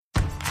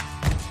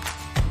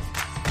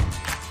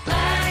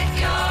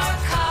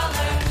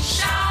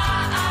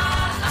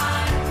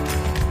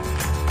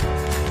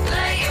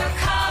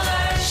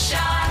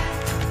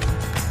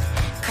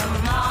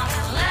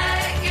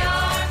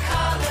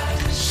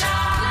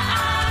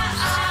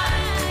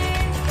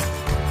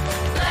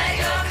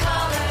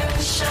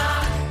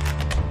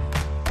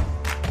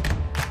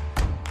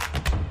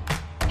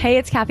Hey,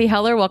 it's Kathy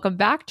Heller. Welcome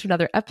back to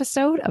another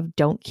episode of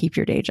Don't Keep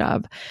Your Day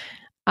Job.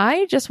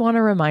 I just want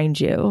to remind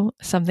you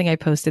something I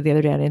posted the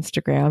other day on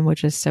Instagram,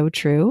 which is so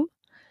true.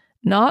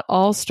 Not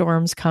all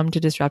storms come to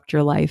disrupt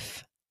your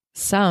life.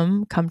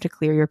 Some come to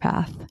clear your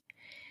path.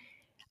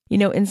 You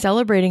know, in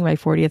celebrating my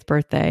 40th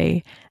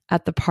birthday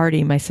at the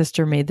party, my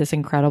sister made this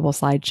incredible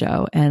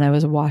slideshow, and I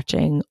was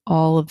watching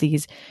all of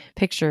these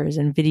pictures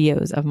and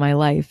videos of my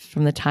life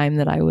from the time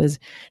that I was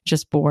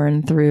just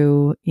born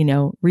through,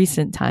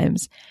 recent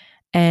times.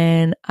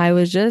 And I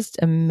was just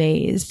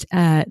amazed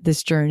at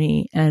this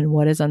journey and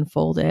what has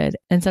unfolded.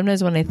 And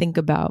sometimes when I think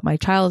about my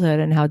childhood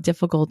and how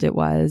difficult it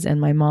was,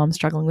 and my mom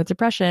struggling with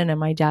depression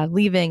and my dad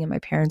leaving and my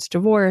parents'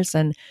 divorce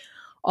and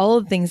all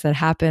of the things that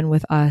happen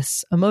with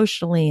us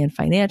emotionally and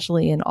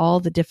financially and all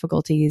the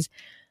difficulties,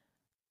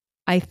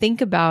 I think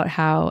about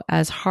how,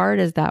 as hard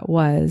as that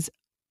was,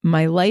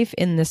 my life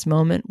in this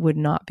moment would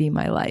not be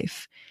my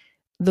life.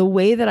 The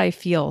way that I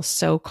feel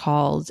so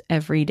called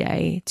every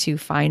day to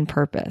find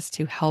purpose,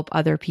 to help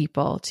other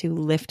people, to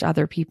lift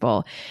other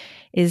people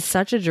is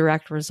such a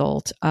direct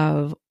result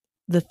of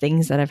the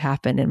things that have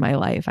happened in my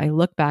life. I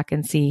look back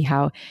and see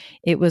how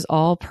it was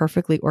all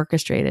perfectly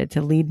orchestrated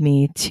to lead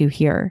me to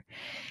here.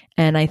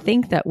 And I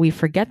think that we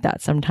forget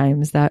that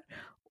sometimes, that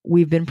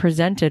we've been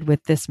presented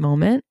with this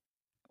moment,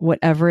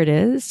 whatever it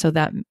is, so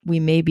that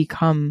we may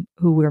become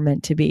who we're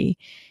meant to be.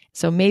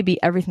 So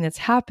maybe everything that's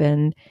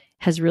happened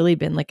has really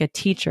been like a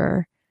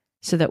teacher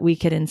so that we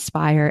could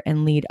inspire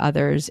and lead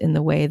others in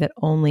the way that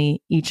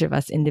only each of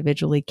us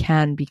individually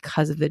can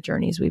because of the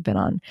journeys we've been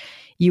on.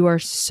 You are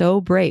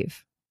so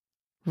brave,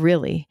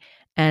 really.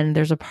 And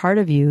there's a part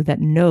of you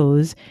that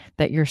knows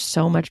that you're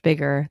so much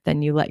bigger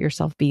than you let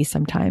yourself be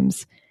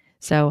sometimes.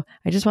 So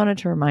I just wanted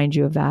to remind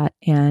you of that.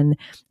 And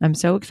I'm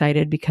so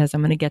excited because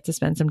I'm going to get to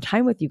spend some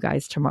time with you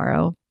guys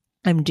tomorrow.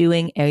 I'm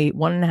doing a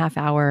 1.5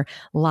 hour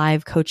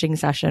live coaching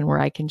session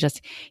where I can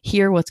just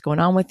hear what's going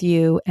on with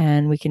you,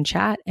 and we can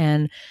chat,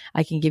 and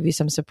I can give you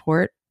some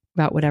support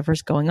about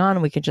whatever's going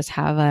on. We could just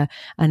have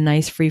a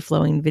nice free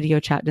flowing video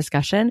chat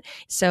discussion.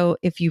 So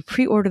if you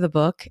pre-order the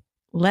book,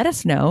 let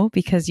us know,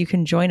 because you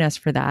can join us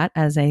for that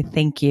as a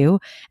thank you.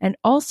 And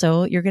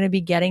also, you're going to be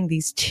getting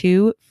these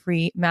 2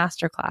 free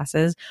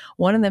masterclasses.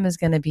 One of them is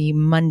going to be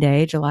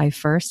Monday, July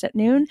 1st at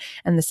noon.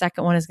 And the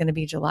second one is going to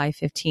be July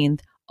 15th,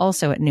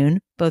 also at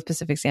noon, both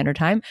Pacific Standard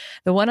Time.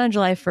 The one on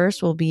July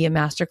 1st will be a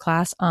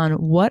masterclass on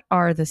what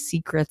are the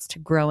secrets to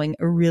growing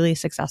a really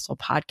successful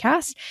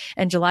podcast.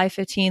 And July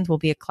 15th will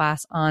be a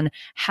class on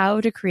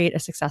how to create a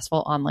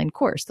successful online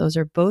course. Those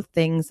are both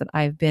things that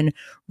I've been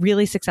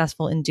really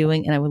successful in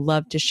doing, and I would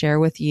love to share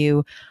with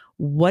you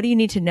what do you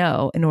need to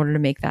know in order to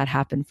make that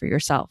happen for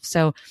yourself.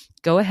 So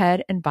go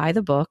ahead and buy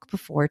the book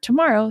before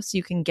tomorrow so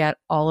you can get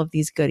all of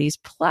these goodies.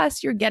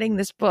 Plus, you're getting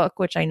this book,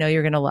 which I know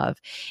you're going to love.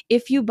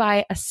 If you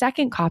buy a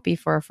second copy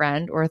for a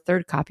friend or a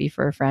third copy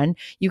for a friend,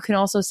 you can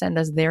also send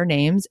us their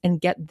names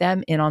and get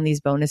them in on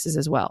these bonuses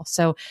as well.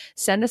 So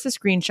send us a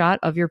screenshot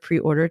of your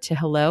pre-order to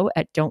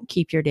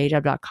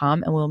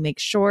hello@don'tkeepyourdayjob.com, and we'll make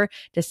sure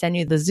to send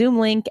you the Zoom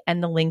link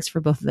and the links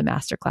for both of the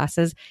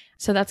masterclasses.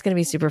 So that's going to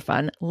be super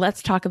fun.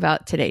 Let's talk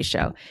about today's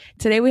show.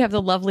 Today, we have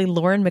the lovely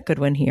Lauren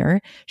McGoodwin here.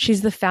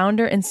 She's the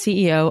founder and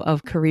CEO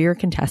of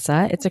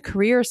Contessa. It's a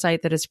career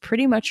site that is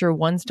pretty much your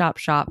one-stop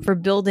shop for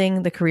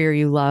building the career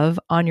you love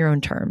on your own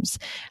terms.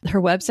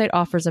 Her website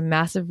offers a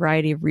massive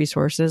variety of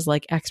resources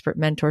like expert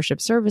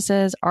mentorship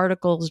services,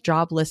 articles,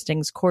 job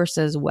listings,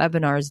 courses,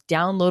 webinars,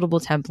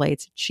 downloadable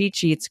templates, cheat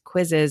sheets,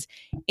 quizzes,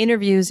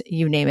 interviews,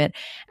 you name it.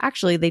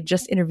 Actually, they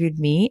just interviewed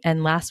me,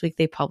 and last week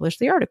they published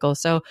the article.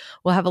 So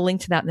we'll have a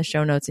link to that in the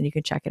show notes, and you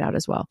can check it out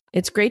as well.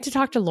 It's great to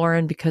talk to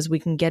Lauren because we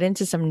can get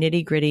into some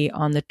nitty gritty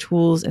on the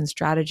tools and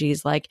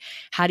strategies, like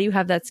how do you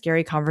have that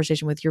scary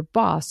conversation with your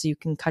boss so you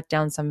can cut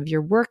down some of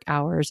your work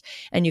hours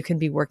and you can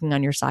be working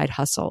on your side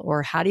hustle?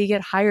 Or how do you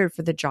get hired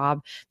for the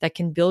job that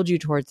can build you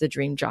towards the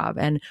dream job?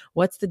 And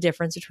what's the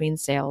difference between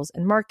sales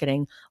and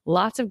marketing?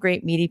 Lots of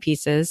great meaty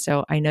pieces.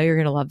 So I know you're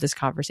going to love this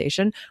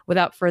conversation.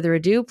 Without further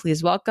ado,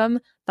 please welcome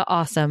the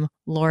awesome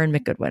Lauren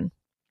McGoodwin.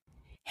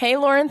 Hey,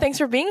 Lauren, thanks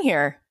for being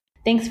here.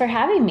 Thanks for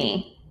having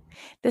me.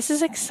 This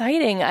is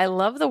exciting. I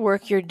love the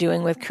work you're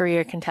doing with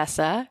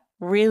Contessa.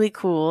 Really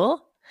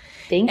cool.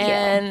 Thank you.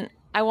 And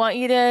I want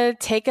you to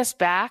take us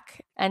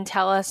back and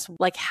tell us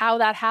like how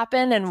that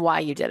happened and why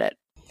you did it.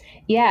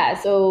 Yeah,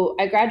 so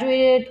I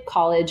graduated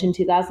college in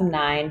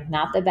 2009,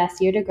 not the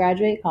best year to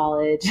graduate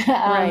college.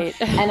 Right.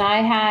 And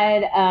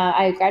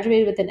I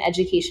graduated with an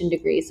education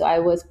degree. So I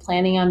was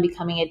planning on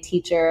becoming a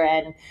teacher,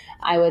 and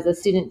I was a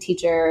student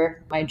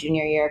teacher my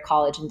junior year of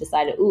college and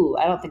decided,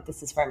 I don't think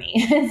this is for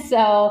me.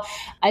 So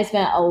I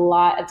spent a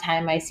lot of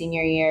time my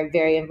senior year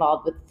very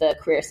involved with the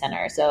Career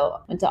Center.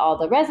 So went to all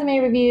the resume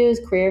reviews,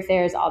 career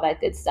fairs, all that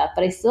good stuff.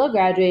 But I still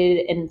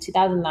graduated in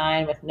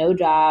 2009 with no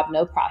job,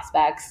 no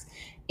prospects.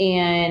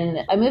 And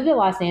I moved to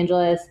Los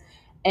Angeles,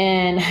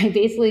 and I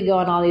basically go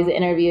on all these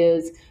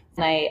interviews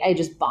And I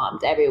just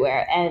bombed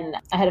everywhere. And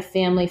I had a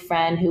family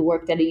friend who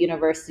worked at a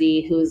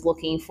university who was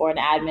looking for an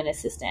admin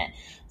assistant.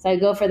 So I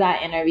go for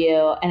that interview,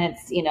 and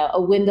it's,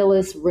 a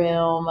windowless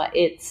room.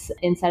 It's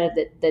inside of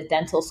the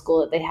dental school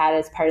that they had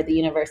as part of the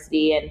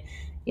university. And,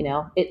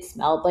 it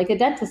smelled like a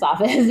dentist's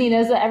office,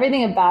 so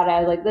everything about it, I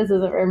was like, this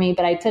isn't for me,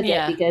 but I took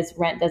it because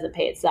rent doesn't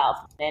pay itself.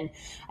 And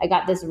I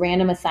got this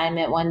random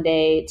assignment one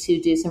day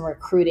to do some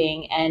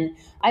recruiting. And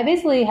I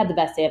basically had the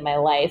best day of my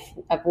life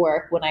at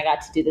work when I got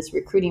to do this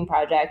recruiting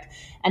project.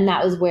 And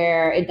that was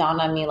where it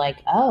dawned on me,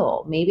 like,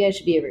 oh, maybe I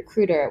should be a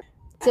recruiter.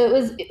 So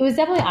it was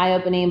definitely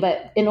eye-opening,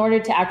 but in order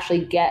to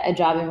actually get a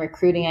job in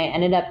recruiting, I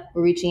ended up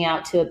reaching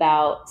out to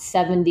about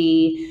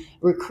 70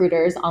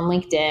 recruiters on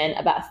LinkedIn.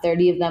 About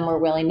 30 of them were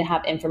willing to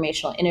have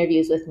informational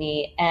interviews with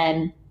me.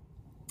 And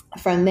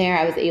from there,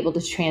 I was able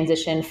to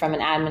transition from an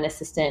admin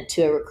assistant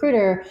to a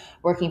recruiter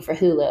working for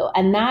Hulu.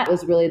 And that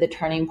was really the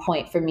turning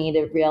point for me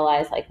to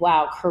realize, like,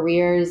 wow,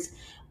 careers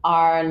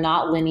are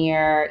not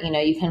linear.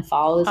 You can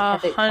follow this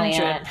perfect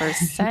 100%.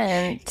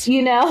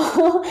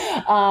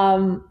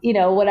 plan,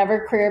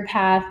 whatever career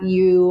path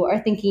you are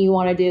thinking you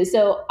want to do.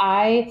 So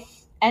I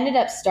ended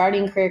up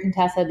starting Career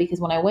Contessa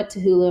because when I went to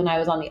Hulu and I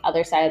was on the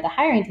other side of the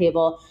hiring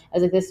table, I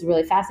was like, this is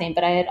really fascinating.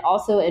 But I had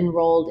also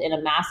enrolled in a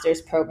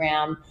master's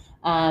program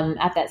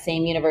at that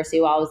same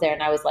university while I was there.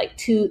 And I was like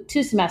two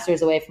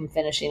semesters away from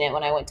finishing it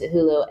when I went to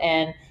Hulu.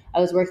 And I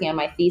was working on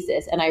my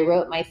thesis, and I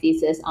wrote my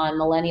thesis on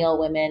millennial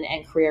women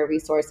and career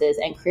resources,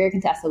 and Career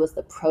Contessa was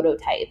the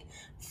prototype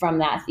from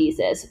that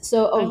thesis.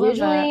 So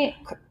originally,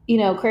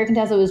 Career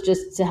Contessa was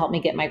just to help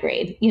me get my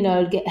grade,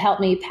 help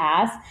me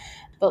pass.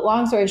 But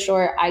long story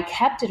short, I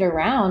kept it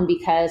around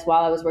because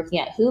while I was working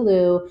at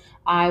Hulu,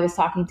 I was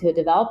talking to a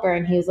developer,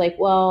 and he was like,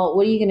 well,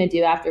 what are you going to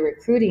do after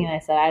recruiting? And I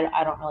said,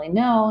 I don't really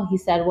know. He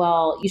said,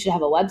 well, you should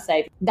have a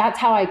website. That's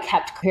how I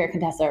kept Career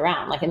Contessa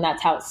around. And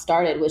that's how it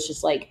started, was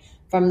just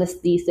from this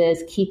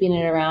thesis, keeping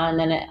it around, and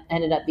then it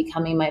ended up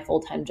becoming my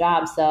full-time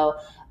job. So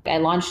I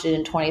launched it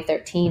in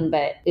 2013,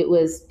 but it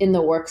was in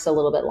the works a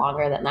little bit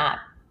longer than that.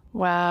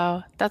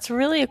 Wow, that's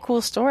really a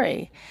cool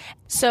story.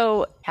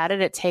 So how did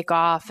it take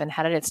off, and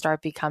how did it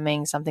start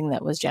becoming something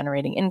that was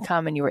generating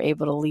income and you were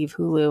able to leave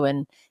Hulu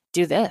and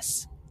do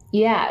this?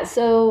 Yeah.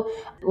 So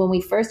when we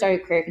first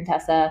started Career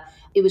Contessa,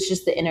 it was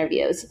just the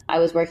interviews. I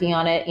was working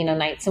on it,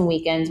 nights and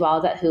weekends while I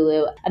was at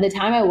Hulu. At the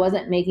time, I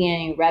wasn't making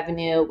any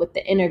revenue with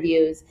the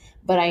interviews,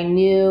 but I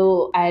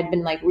knew I had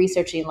been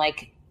researching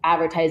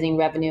advertising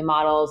revenue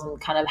models and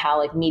kind of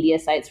how media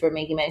sites were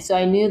making money. So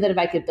I knew that if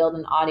I could build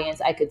an audience,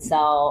 I could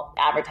sell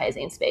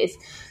advertising space.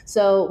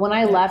 So when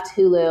I left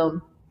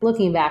Hulu,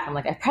 looking back, I'm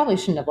like, I probably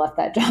shouldn't have left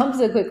that job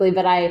so quickly,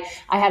 but I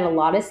had a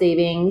lot of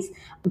savings,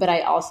 but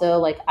I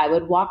also I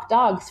would walk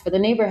dogs for the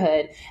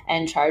neighborhood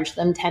and charge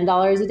them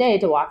 $10 a day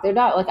to walk their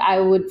dog.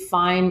 I would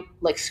find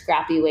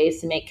scrappy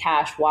ways to make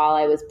cash while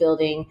I was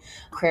building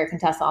Career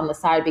Contessa on the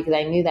side, because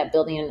I knew that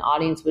building an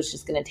audience was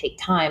just going to take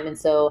time. And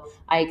so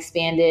I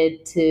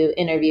expanded to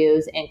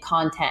interviews and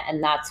content,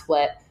 and that's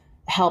what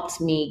helped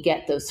me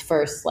get those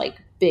first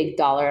big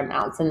dollar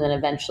amounts, and then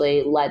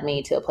eventually led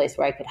me to a place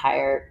where I could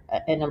hire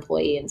an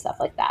employee and stuff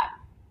like that.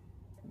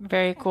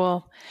 Very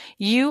cool.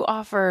 You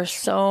offer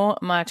so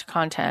much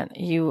content.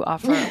 You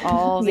offer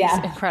all these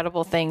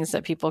incredible things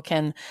that people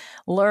can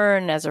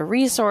learn as a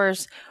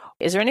resource.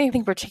 Is there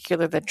anything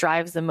particular that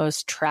drives the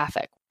most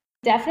traffic?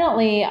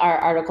 Definitely our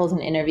articles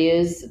and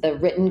interviews. The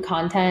written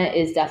content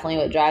is definitely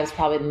what drives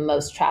probably the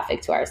most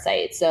traffic to our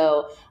site.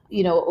 So,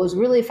 what was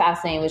really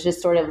fascinating was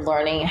just sort of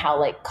learning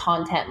how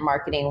content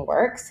marketing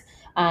works.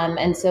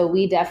 And so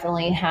we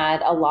definitely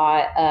had a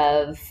lot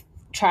of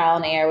trial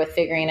and error with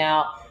figuring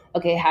out,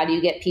 okay, how do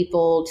you get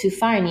people to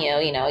find you,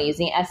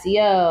 using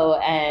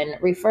SEO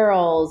and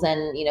referrals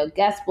and,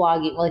 guest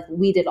blogging.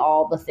 We did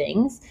all the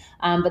things.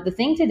 But the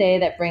thing today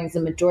that brings the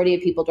majority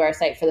of people to our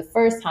site for the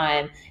first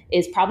time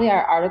is probably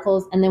our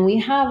articles. And then we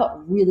have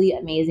really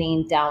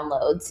amazing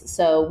downloads.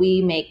 So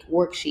we make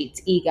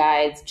worksheets,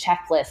 e-guides,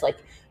 checklists.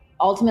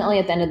 Ultimately,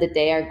 at the end of the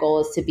day, our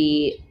goal is to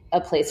be a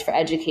place for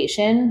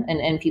education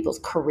and people's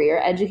career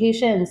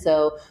education.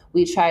 So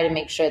we try to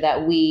make sure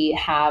that we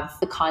have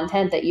the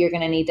content that you're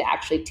going to need to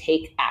actually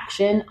take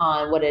action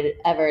on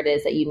whatever it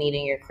is that you need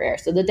in your career.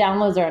 So the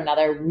downloads are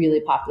another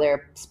really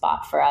popular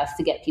spot for us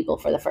to get people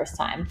for the first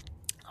time.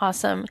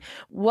 Awesome.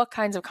 What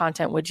kinds of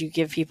content would you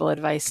give people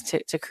advice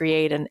to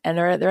create? And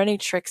are there any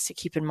tricks to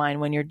keep in mind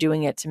when you're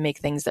doing it to make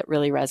things that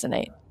really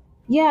resonate?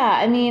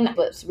 Yeah,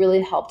 what's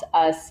really helped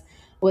us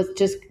was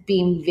just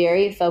being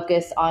very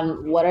focused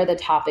on what are the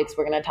topics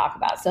we're going to talk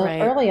about. So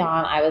early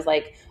on, I was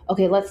like,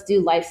 okay, let's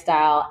do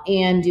lifestyle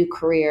and do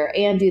career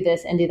and do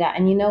this and do that.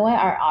 And you know what?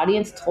 Our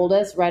audience told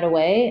us right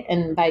away.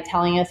 And by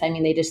telling us,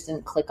 they just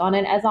didn't click on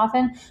it as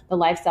often, the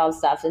lifestyle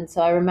stuff. And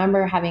so I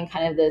remember having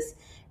kind of this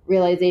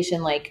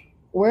realization,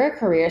 we're a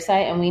career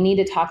site and we need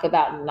to talk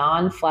about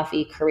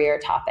non-fluffy career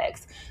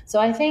topics. So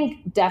I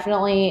think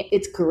definitely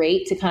it's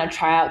great to kind of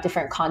try out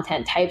different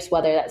content types,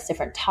 whether that's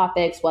different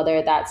topics,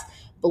 whether that's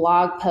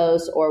blog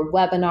posts or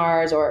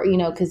webinars or,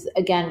 because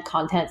again,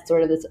 content's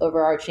sort of this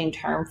overarching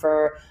term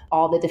for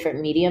all the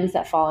different mediums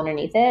that fall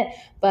underneath it.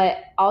 But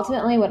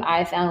ultimately what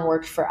I found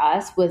worked for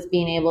us was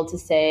being able to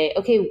say,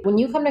 okay, when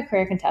you come to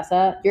Career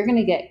Contessa, you're going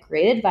to get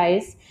great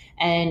advice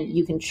and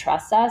you can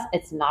trust us.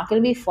 It's not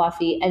going to be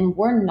fluffy. And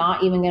we're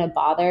not even going to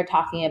bother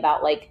talking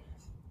about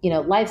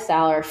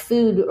lifestyle or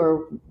food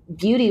or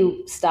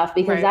beauty stuff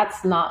because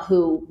that's not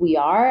who we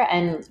are.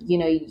 And,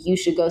 you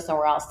should go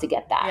somewhere else to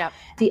get that. Yep.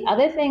 The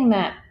other thing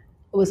that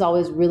was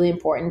always really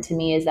important to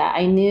me is that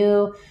I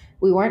knew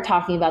we weren't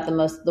talking about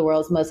the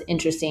world's most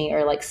interesting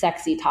or like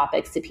sexy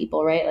topics to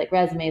people, right? Like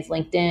resumes,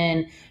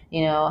 LinkedIn,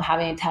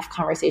 having tough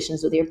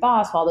conversations with your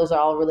boss. While those are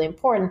all really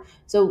important.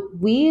 So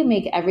we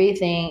make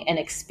everything an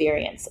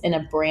experience and a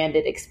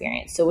branded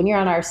experience. So when you're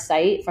on our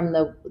site, from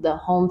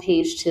the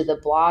homepage to the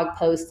blog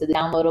post, to the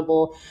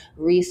downloadable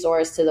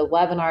resource, to the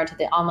webinar, to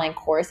the online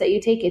course that you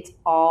take, it's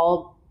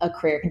all a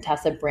Career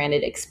Contessa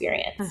branded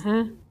experience.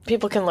 Mm-hmm.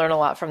 People can learn a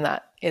lot from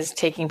that, is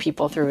taking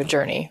people through a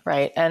journey,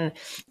 right? And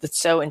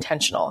it's so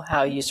intentional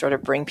how you sort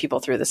of bring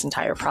people through this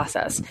entire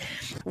process.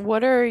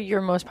 What are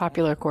your most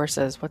popular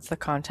courses? What's the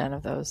content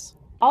of those?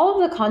 All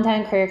of the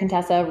content in Career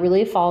Contessa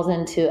really falls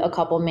into a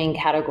couple main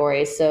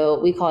categories. So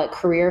we call it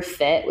career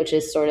fit, which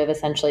is sort of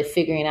essentially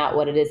figuring out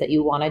what it is that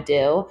you want to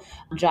do.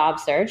 Job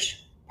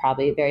search,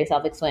 probably very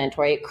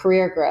self-explanatory.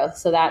 Career growth,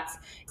 so that's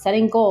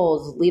setting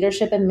goals,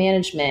 leadership and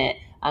management,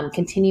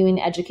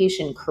 continuing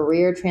education,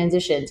 career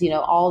transitions,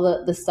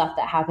 all the stuff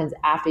that happens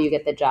after you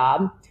get the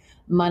job,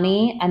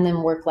 money, and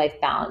then work-life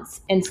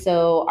balance. And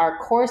so our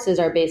courses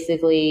are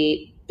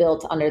basically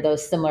built under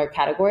those similar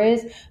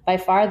categories. By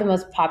far the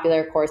most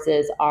popular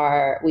courses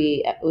are,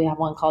 we have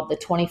one called the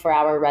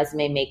 24-hour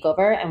resume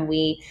makeover, and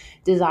we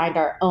designed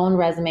our own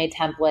resume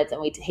templates,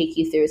 and we take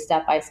you through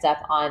step by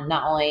step on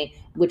not only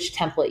which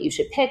template you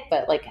should pick,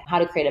 but like how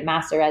to create a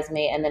master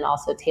resume and then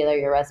also tailor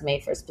your resume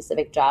for a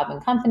specific job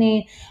and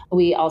company.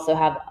 We also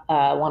have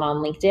one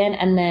on LinkedIn.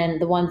 And then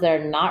the ones that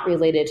are not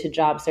related to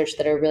job search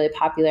that are really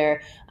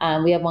popular,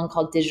 we have one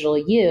called Digital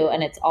You,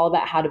 and it's all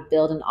about how to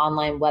build an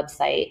online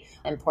website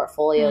and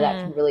portfolio that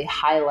can really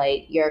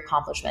highlight your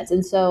accomplishments.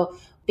 And so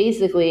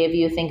basically, if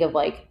you think of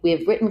we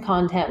have written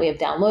content, we have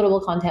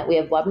downloadable content, we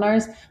have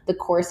webinars, the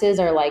courses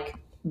are like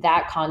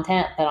that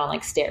content, but on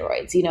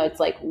steroids. It's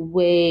like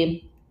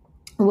way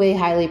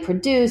highly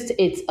produced.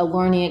 It's a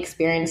learning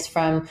experience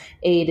from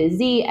A to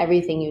Z.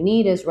 Everything you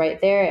need is right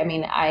there. I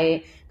mean,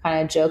 I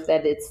kind of joke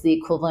that it's the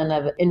equivalent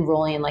of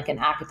enrolling in an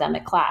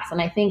academic class.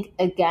 And I think,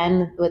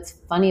 again, what's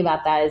funny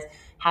about that is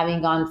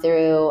having gone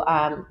through,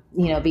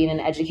 being an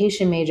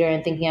education major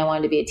and thinking I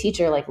wanted to be a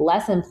teacher,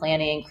 lesson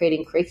planning and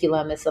creating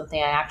curriculum is something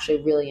I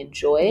actually really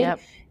enjoyed. Yep.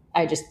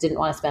 I just didn't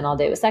want to spend all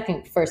day with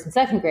first and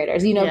second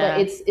graders, but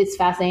it's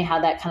fascinating how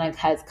that kind of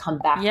has come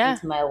back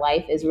into my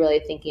life, is really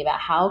thinking about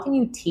how can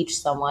you teach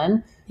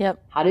someone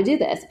how to do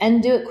this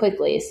and do it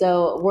quickly.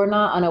 So we're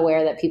not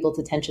unaware that people's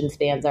attention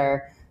spans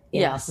are,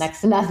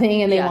 next to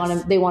nothing, and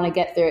they want to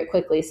get through it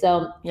quickly.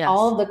 So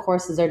all of the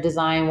courses are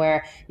designed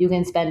where you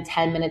can spend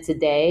 10 minutes a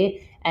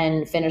day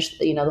and finish,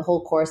 the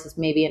whole course is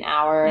maybe an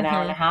hour and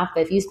a half.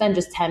 But if you spend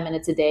just 10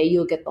 minutes a day,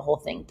 you'll get the whole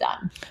thing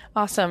done.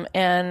 Awesome.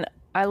 And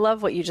I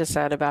love what you just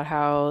said about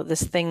how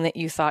this thing that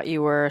you thought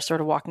you were sort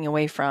of walking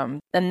away from,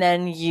 and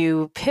then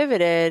you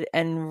pivoted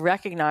and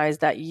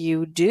recognized that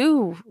you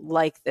do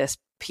like this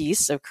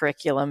piece of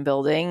curriculum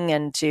building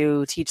and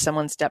to teach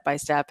someone step by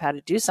step how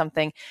to do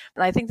something.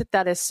 And I think that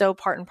that is so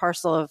part and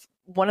parcel of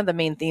one of the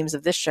main themes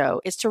of this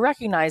show, is to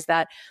recognize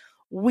that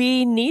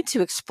we need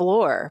to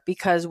explore,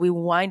 because we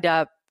wind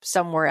up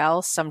somewhere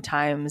else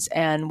sometimes,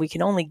 and we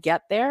can only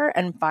get there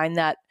and find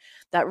that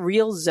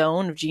real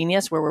zone of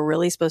genius where we're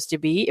really supposed to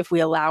be if we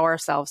allow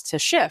ourselves to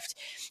shift.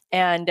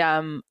 And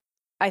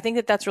I think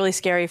that that's really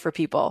scary for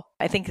people.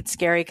 I think it's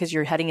scary because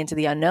you're heading into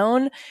the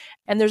unknown,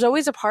 and there's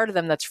always a part of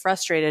them that's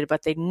frustrated,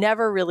 but they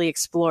never really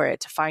explore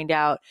it to find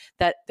out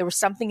that there was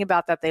something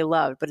about that they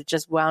loved, but it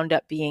just wound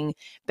up being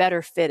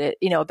better fitted,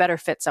 a better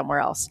fit somewhere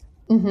else.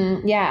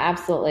 Mm-hmm. Yeah,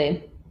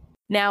 absolutely.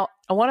 Now,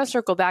 I want to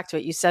circle back to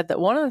it. You said that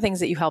one of the things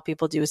that you help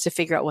people do is to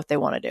figure out what they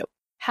want to do.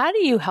 How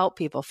do you help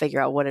people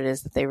figure out what it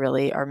is that they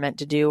really are meant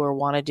to do or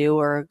want to do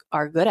or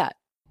are good at?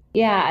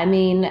 Yeah, I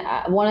mean,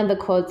 one of the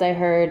quotes I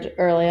heard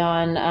early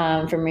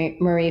on from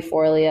Marie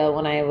Forleo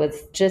when I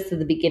was just at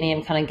the beginning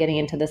of kind of getting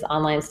into this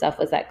online stuff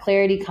was that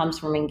clarity comes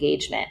from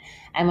engagement.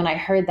 And when I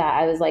heard that,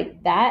 I was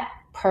like, that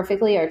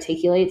perfectly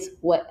articulates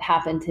what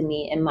happened to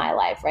me in my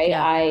life, right?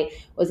 Yeah. I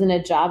was in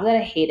a job that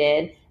I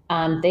hated.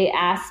 They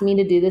asked me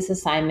to do this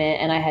assignment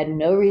and I had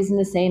no reason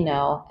to say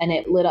no. And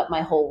it lit up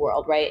my whole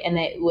world, right? And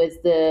it was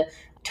the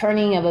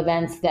turning of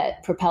events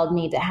that propelled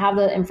me to have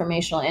the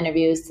informational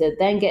interviews, to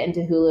then get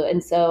into Hulu.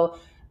 And so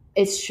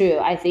it's true.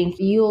 I think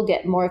you'll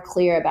get more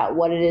clear about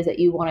what it is that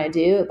you want to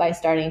do by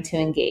starting to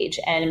engage.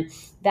 And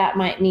that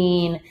might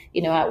mean,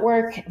 at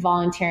work,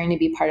 volunteering to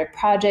be part of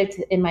project.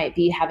 It might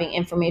be having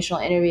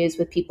informational interviews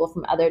with people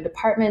from other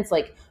departments,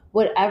 like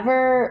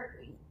whatever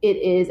it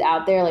is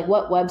out there. Like,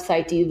 what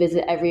website do you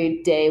visit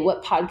every day?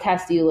 What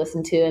podcast do you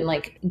listen to? And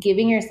like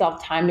giving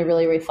yourself time to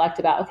really reflect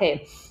about,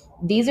 okay,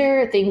 these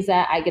are things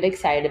that I get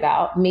excited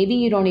about. Maybe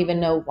you don't even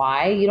know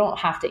why. You don't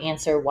have to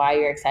answer why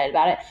you're excited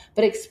about it,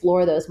 but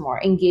explore those more,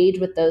 engage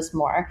with those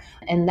more.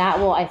 And that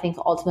will, I think,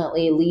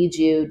 ultimately lead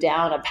you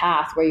down a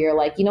path where you're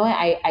like, you know what,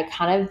 I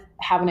kind of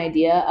have an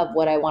idea of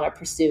what I want to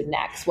pursue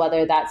next,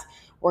 whether that's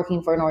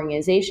working for an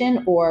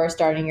organization or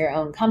starting your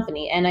own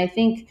company. And I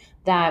think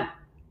that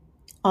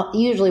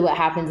usually what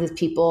happens is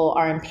people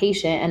are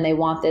impatient and they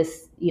want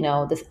this,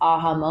 this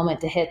aha moment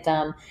to hit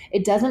them.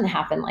 It doesn't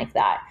happen like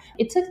that.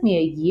 It took me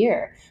a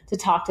year to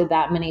talk to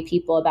that many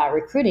people about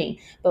recruiting.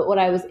 But what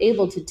I was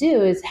able to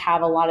do is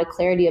have a lot of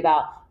clarity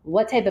about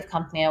what type of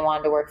company I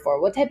wanted to work for,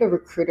 what type of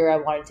recruiter I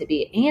wanted to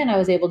be. And I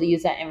was able to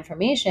use that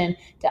information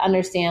to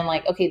understand,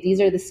 like, okay,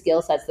 these are the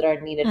skill sets that are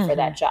needed for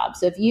that job.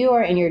 So if you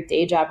are in your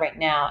day job right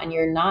now and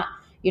you're not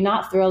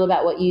thrilled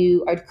about what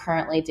you are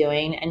currently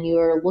doing, and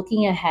you're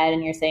looking ahead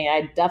and you're saying,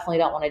 I definitely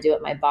don't want to do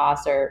what my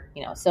boss or,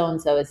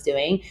 so-and-so is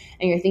doing,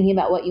 and you're thinking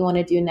about what you want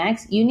to do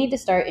next, you need to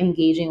start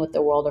engaging with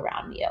the world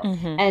around you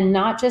and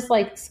not just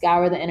like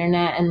scour the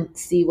internet and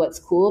see what's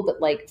cool, but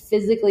like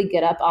physically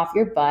get up off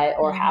your butt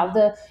or have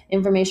the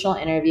informational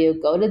interview,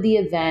 go to the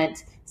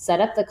event, set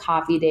up the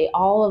coffee date,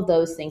 all of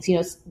those things,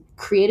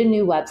 create a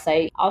new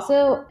website.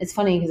 Also, it's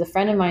funny because a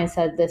friend of mine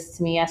said this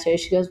to me yesterday.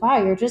 She goes,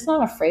 wow, you're just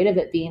not afraid of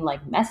it being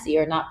like messy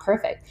or not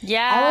perfect.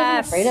 Yeah. I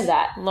wasn't afraid of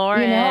that.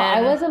 Lauren.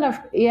 I wasn't,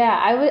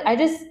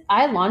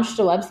 I launched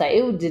a website.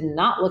 It did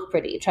not look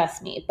pretty,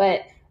 trust me.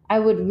 But I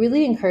would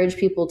really encourage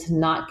people to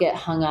not get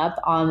hung up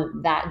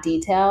on that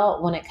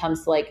detail when it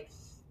comes to like,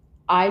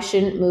 I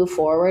shouldn't move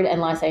forward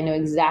unless I know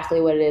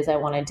exactly what it is I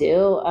want to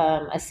do.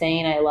 A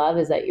saying I love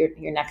is that your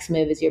next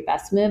move is your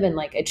best move. And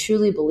like, I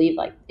truly believe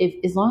like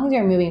as long as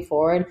you're moving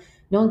forward,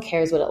 no one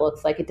cares what it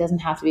looks like. It doesn't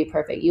have to be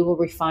perfect. You will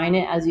refine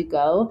it as you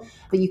go,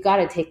 but you got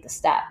to take the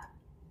step.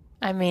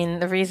 I mean,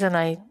 the reason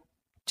I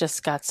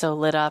just got so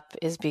lit up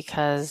is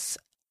because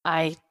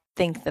I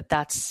think that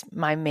that's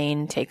my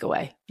main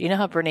takeaway. You know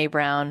how Brene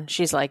Brown,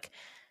 she's like,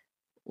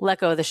 let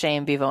go of the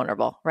shame, be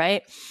vulnerable,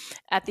 right?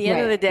 At the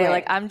end of the day,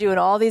 like I'm doing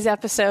all these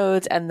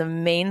episodes, and the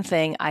main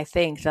thing I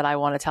think that I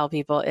want to tell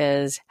people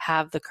is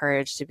have the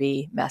courage to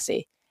be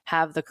messy,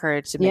 have the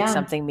courage to make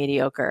something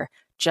mediocre,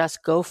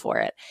 just go for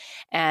it.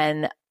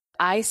 And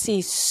I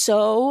see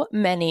so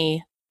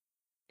many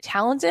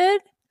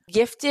talented,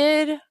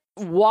 gifted,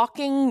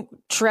 walking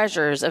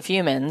treasures of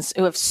humans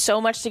who have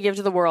so much to give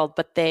to the world,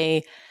 but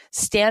they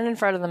stand in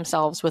front of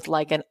themselves with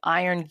like an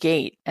iron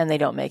gate and they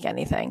don't make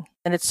anything.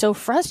 And it's so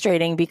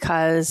frustrating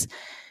because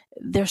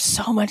there's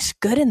so much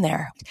good in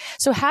there.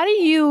 So how do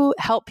you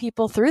help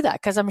people through that?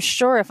 Because I'm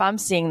sure if I'm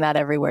seeing that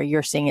everywhere,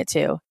 you're seeing it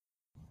too.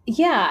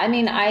 Yeah, I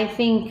mean, I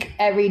think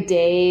every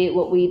day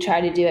what we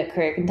try to do at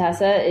Career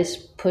Contessa is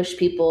push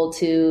people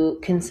to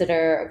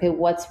consider, okay,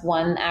 what's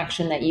one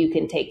action that you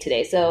can take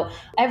today? So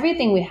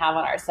everything we have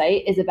on our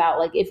site is about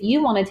like, if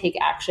you want to take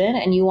action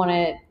and you want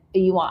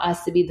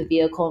us to be the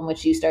vehicle in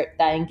which you start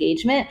that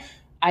engagement,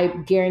 I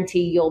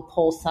guarantee you'll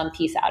pull some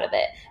piece out of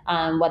it,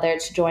 whether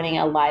it's joining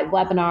a live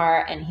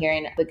webinar and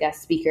hearing the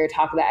guest speaker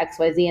talk about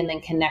XYZ and then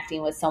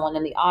connecting with someone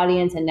in the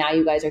audience. And now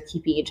you guys are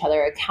keeping each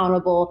other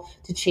accountable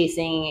to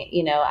chasing,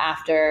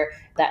 after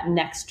that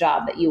next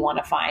job that you want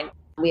to find.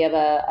 We have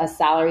a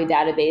salary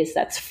database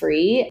that's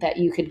free that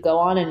you could go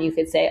on and you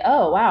could say,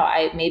 oh,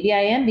 wow, maybe I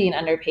am being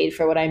underpaid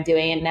for what I'm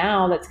doing. And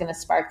now that's going to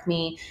spark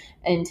me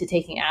into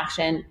taking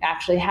action,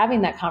 actually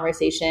having that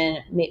conversation,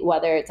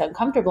 whether it's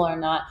uncomfortable or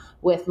not,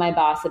 with my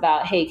boss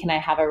about, hey, can I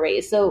have a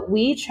raise? So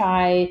we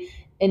try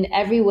in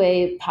every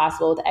way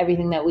possible with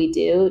everything that we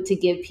do to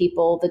give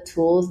people the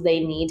tools they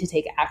need to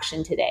take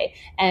action today.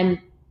 And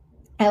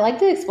I like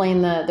to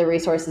explain the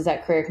resources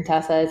at Career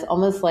Contessa. It's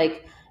almost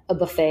like a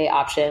buffet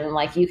option.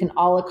 Like you can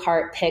a la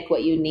carte pick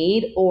what you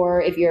need,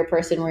 or if you're a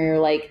person where you're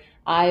like,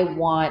 I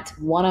want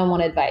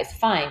one-on-one advice,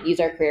 fine, use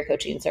our career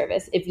coaching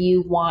service. If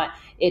you want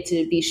it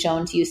to be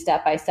shown to you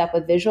step by step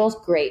with visuals,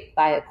 great,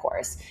 buy a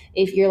course.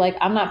 If you're like,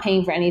 I'm not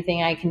paying for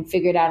anything, I can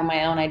figure it out on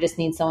my own, I just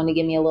need someone to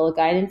give me a little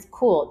guidance,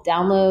 cool,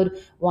 download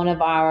one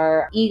of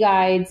our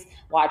e-guides,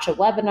 watch a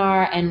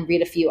webinar, and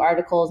read a few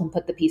articles and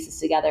put the pieces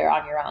together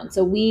on your own.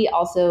 So we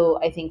also,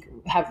 I think,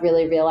 have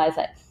really realized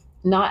that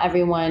not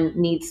everyone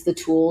needs the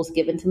tools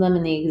given to them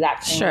in the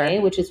exact same way,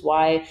 which is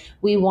why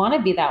we want to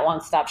be that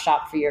one-stop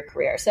shop for your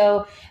career.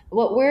 So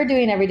what we're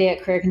doing every day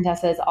at Career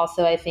Contessa is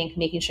also, I think,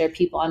 making sure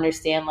people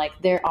understand, like,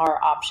 there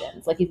are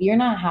options. Like, if you're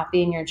not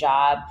happy in your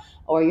job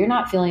or you're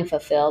not feeling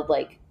fulfilled,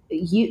 like,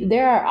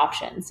 there are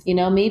options.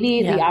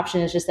 Maybe the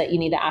option is just that you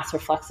need to ask for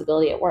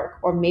flexibility at work,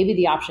 or maybe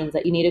the option is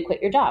that you need to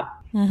quit your job.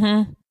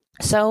 Mm-hmm.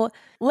 So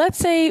let's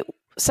say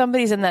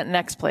somebody's in that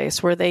next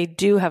place where they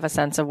do have a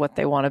sense of what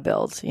they want to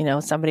build.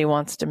 Somebody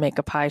wants to make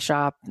a pie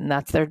shop and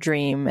that's their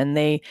dream. And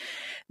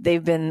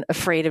they've been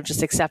afraid of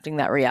just accepting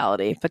that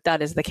reality, but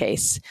that is the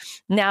case.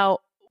 Now,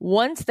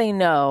 once they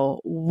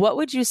know, what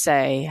would you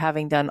say,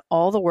 having done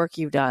all the work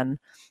you've done,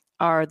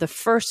 are the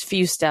first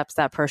few steps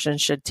that person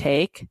should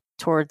take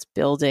towards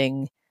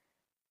building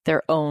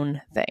their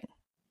own thing?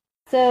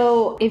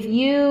 So if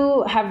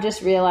you have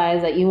just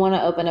realized that you want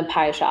to open a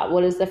pie shop,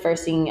 what is the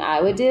first thing I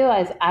would do?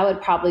 I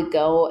would probably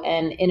go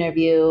and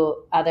interview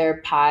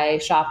other pie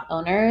shop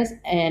owners.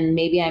 And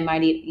maybe I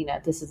might,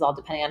 this is all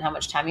depending on how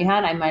much time you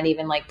had. I might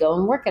even like go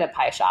and work at a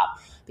pie shop,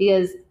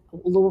 because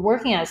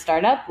working at a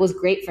startup was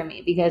great for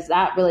me, because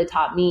that really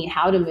taught me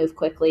how to move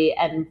quickly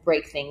and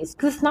break things.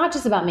 Because it's not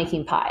just about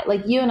making pie.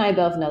 Like you and I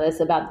both know this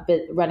about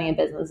running a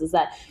business, is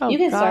that you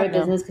can start a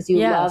business because you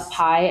love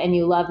pie and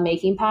you love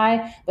making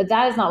pie, but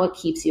that is not what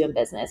keeps you in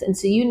business. And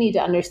so you need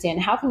to understand,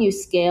 how can you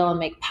scale and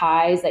make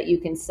pies that you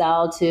can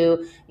sell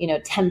to,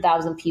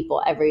 10,000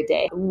 people every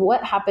day?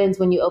 What happens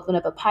when you open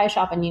up a pie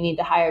shop and you need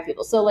to hire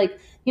people? So like,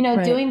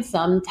 doing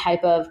some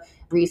type of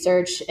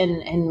research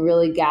and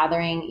really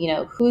gathering,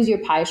 who's your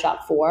pie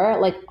shop for,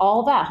 like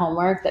all that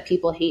homework that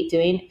people hate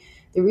doing.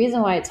 The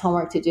reason why it's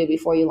homework to do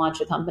before you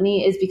launch a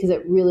company is because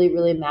it really,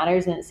 really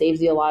matters, and it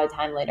saves you a lot of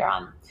time later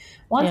on.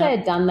 Once I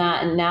had done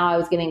that, and now I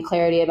was getting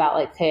clarity about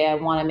like, okay, I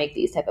want to make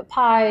these type of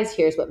pies.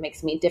 Here's what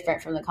makes me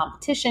different from the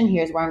competition.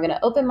 Here's where I'm going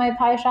to open my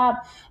pie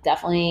shop.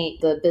 Definitely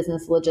the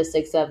business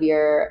logistics of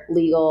your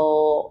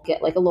legal,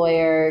 get like a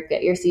lawyer,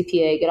 get your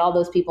CPA, get all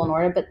those people in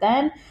order. But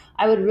then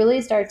I would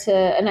really start to,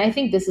 and I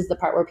think this is the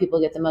part where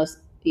people get the most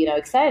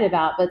excited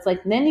about, but it's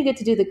like, then you get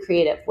to do the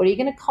creative. What are you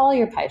going to call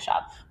your pie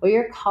shop? What are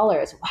your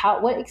colors?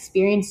 What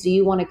experience do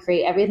you want to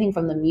create? Everything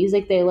from the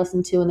music they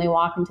listen to when they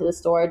walk into the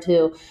store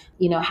to,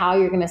 how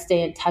you're going to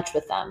stay in touch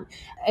with them.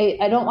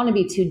 I don't want to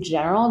be too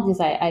general,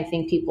 because I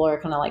think people are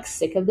kind of like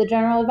sick of the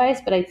general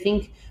advice, but I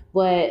think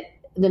what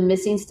the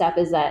missing step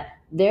is that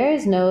there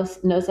is no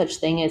such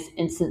thing as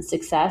instant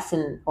success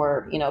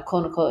or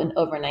quote unquote an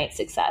overnight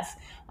success.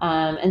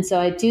 And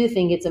so I do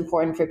think it's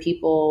important for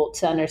people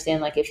to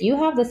understand, like, if you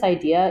have this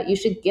idea, you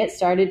should get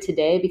started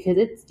today, because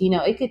it's,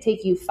 it could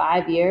take you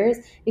 5 years,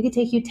 it could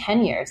take you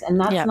 10 years, and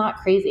that's not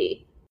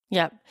crazy.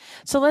 Yep.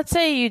 So let's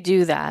say you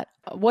do that.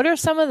 What are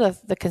some of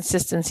the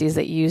consistencies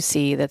that you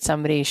see that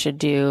somebody should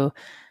do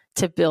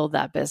to build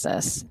that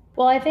business?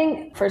 Well, I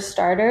think for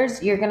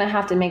starters, you're going to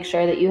have to make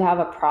sure that you have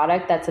a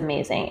product that's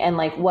amazing. And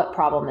like, what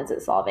problem is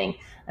it solving?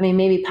 I mean,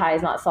 maybe pie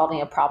is not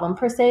solving a problem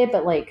per se,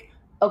 but like,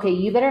 okay,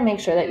 you better make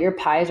sure that your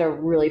pies are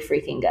really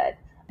freaking good.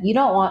 You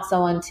don't want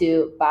someone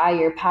to buy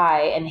your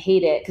pie and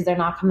hate it because they're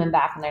not coming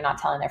back and they're not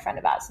telling their friend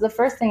about it. So the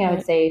first thing I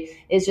would say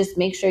is just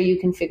make sure you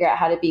can figure out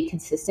how to be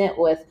consistent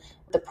with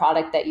the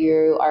product that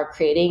you are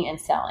creating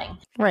and selling.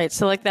 Right.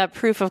 So like that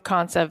proof of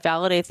concept,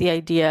 validate the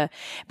idea.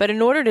 But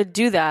in order to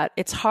do that,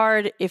 it's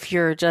hard if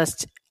you're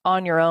just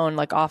on your own,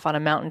 like off on a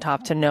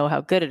mountaintop, to know how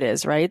good it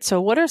is, right?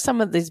 So what are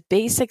some of these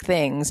basic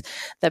things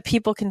that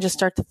people can just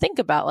start to think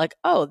about? Like,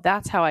 oh,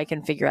 that's how I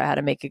can figure out how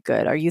to make it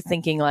good. Are you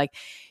thinking like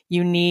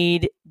you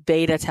need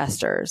beta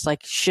testers?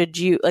 Like,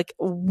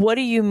 what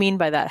do you mean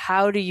by that?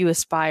 How do you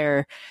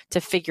aspire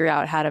to figure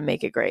out how to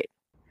make it great?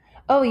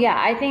 Oh,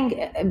 yeah. I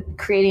think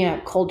creating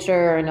a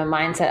culture and a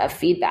mindset of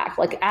feedback,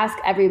 like ask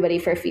everybody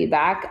for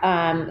feedback.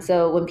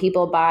 So when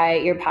people buy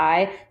your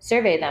pie,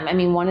 survey them. I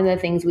mean, one of the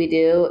things we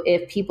do,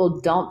 if people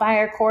don't buy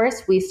our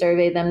course, we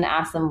survey them to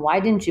ask them, why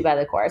didn't you buy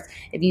the course?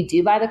 If you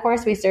do buy the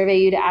course, we survey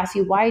you to ask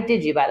you, why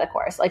did you buy the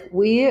course? Like,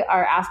 we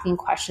are asking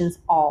questions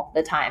all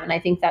the time. And I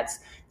think that's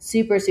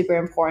super, super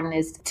important,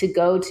 is to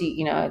go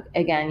to,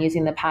 again,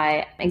 using the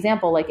pie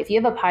example, like if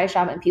you have a pie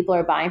shop and people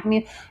are buying from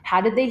you,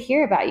 how did they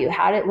hear about you?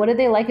 What did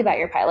they like about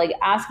your pie? Like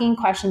asking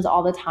questions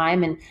all the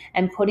time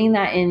and putting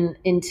that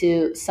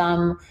into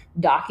some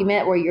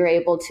document where you're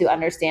able to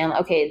understand,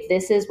 okay,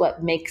 this is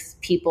what makes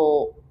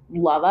people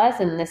love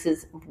us, and this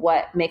is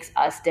what makes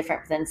us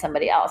different than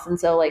somebody else. And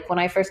so like when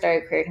I first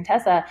started Career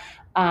Contessa,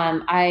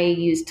 I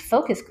used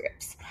focus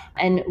groups.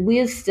 And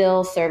we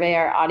still survey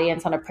our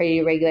audience on a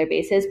pretty regular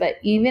basis, but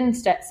even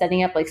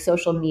setting up like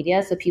social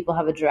media so people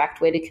have a direct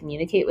way to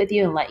communicate with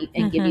you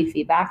and give you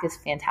feedback is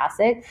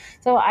fantastic.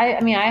 So I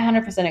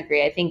 100%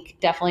 agree. I think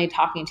definitely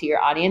talking to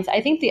your audience.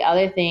 I think the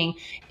other thing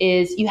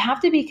is you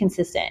have to be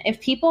consistent. If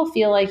people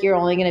feel like you're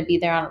only going to be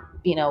there on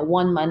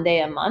one Monday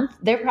a month,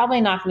 they're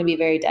probably not going to be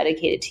very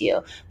dedicated to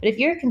you. But if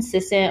you're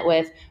consistent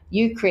with,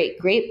 you create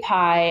great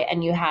pie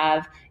and you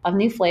have a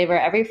new flavor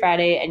every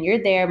Friday and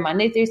you're there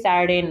Monday through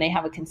Saturday and they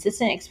have a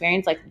consistent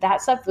experience, like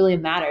that stuff really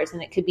matters.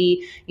 And it could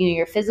be,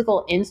 your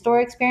physical in-store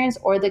experience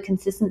or the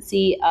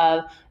consistency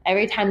of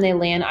every time they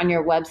land on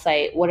your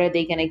website, what are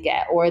they going to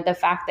get? Or the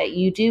fact that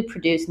you do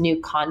produce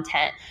new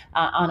content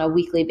on a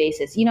weekly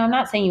basis. I'm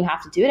not saying you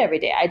have to do it every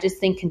day. I just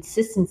think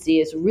consistency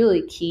is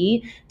really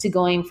key to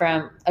going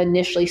from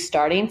initially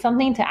starting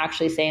something to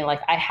actually saying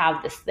like, I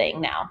have this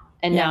thing now,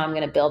 and now I'm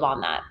going to build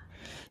on that.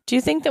 Do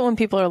you think that when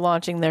people are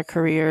launching their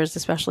careers,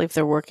 especially if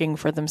they're working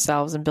for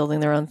themselves and building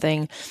their own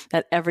thing,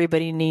 that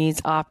everybody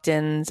needs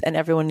opt-ins and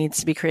everyone needs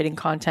to be creating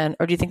content?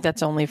 Or do you think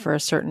that's only for a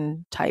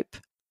certain type?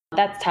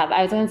 That's tough.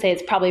 I was going to say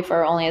it's probably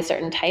for only a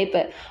certain type,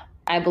 but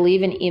I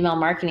believe in email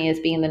marketing as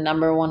being the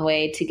number one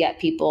way to get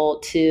people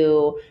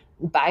to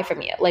buy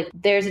from you. Like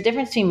there's a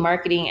difference between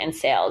marketing and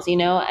sales,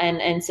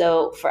 and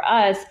so for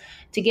us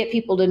to get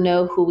people to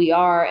know who we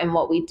are and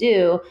what we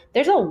do,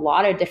 there's a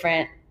lot of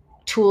different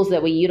tools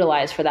that we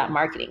utilize for that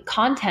marketing.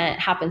 Content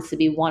happens to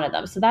be one of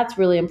them. So that's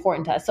really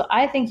important to us. So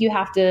I think you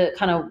have to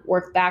kind of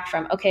work back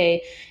from,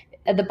 okay,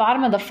 at the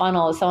bottom of the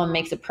funnel, if someone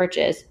makes a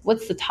purchase,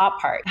 what's the top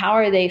part? How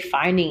are they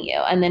finding you?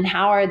 And then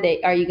are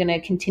you going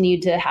to continue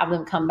to have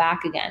them come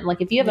back again?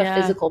 Like if you have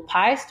a physical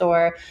pie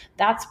store,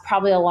 that's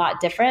probably a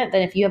lot different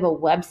than if you have a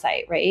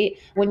website, right?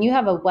 When you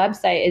have a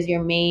website as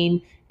your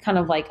main kind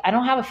of like, I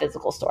don't have a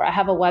physical store, I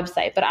have a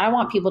website, but I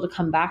want people to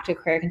come back to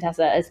Career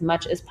Contessa as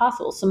much as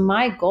possible. So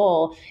my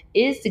goal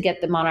is to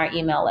get them on our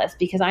email list,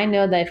 because I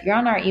know that if you're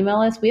on our email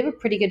list, we have a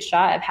pretty good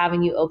shot of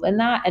having you open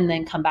that and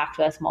then come back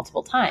to us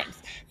multiple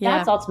times. Yeah.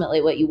 That's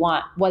ultimately what you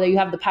want, whether you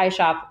have the pie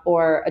shop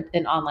or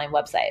an online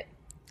website.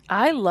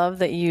 I love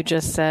that you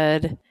just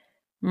said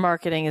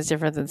marketing is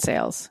different than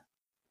sales.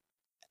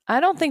 I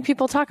don't think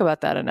people talk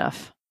about that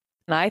enough.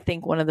 And I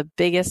think one of the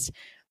biggest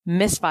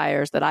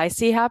misfires that I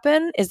see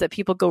happen is that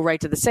people go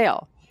right to the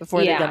sale before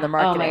they've done the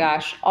marketing. Oh my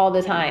gosh, all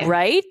the time.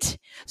 Right?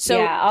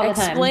 So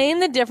explain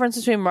the difference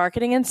between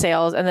marketing and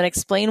sales, and then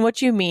explain what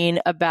you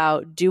mean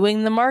about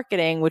doing the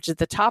marketing, which is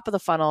the top of the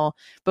funnel,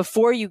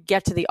 before you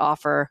get to the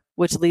offer,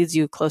 which leads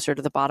you closer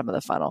to the bottom of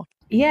the funnel.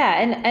 Yeah.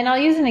 And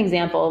I'll use an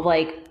example of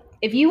like,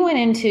 if you went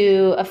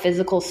into a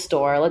physical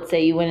store, let's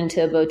say you went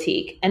into a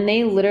boutique and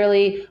they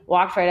literally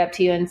walked right up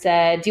to you and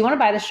said, do you want to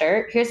buy the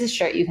shirt? Here's this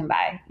shirt you can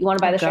buy. You want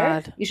to buy the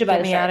shirt? You should buy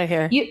the shirt. Get me out of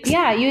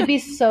here. You'd be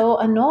so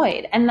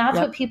annoyed. And that's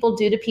what people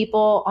do to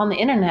people on the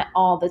internet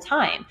all the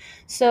time.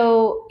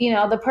 So,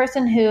 the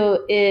person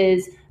who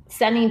is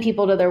sending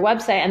people to their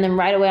website and then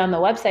right away on the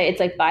website, it's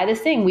like, buy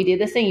this thing. We do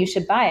this thing. You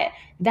should buy it.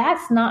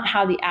 That's not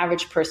how the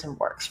average person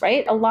works,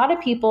 right? A lot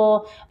of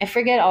people, I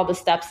forget all the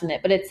steps in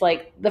it, but it's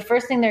like the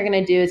first thing they're going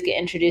to do is get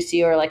introduced to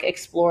you or like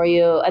explore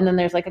you. And then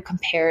there's like a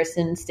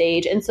comparison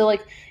stage. And so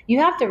like you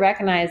have to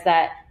recognize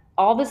that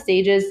all the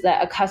stages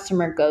that a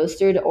customer goes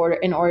through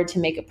in order to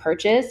make a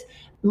purchase.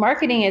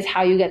 Marketing is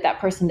how you get that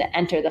person to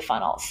enter the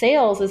funnel.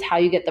 Sales is how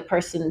you get the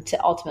person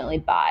to ultimately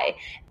buy.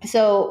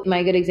 So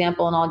my good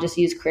example, and I'll just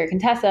use Career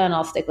Contessa and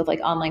I'll stick with like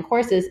online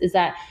courses, is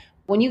that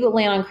when you go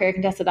land on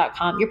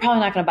careercontessa.com, you're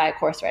probably not going to buy a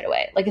course right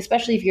away, like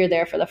especially if you're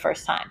there for the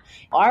first time.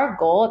 Our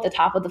goal at the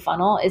top of the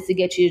funnel is to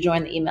get you to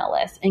join the email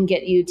list and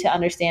get you to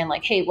understand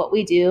like, hey, what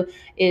we do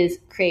is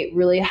create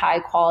really high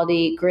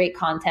quality, great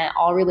content,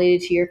 all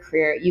related to your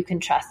career. You can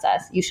trust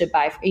us. You should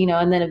buy,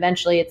 and then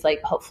eventually it's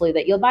like, hopefully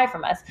that you'll buy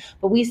from us.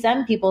 But we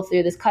send people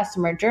through this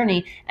customer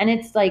journey, and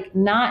it's like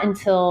not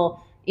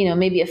until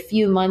maybe a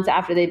few months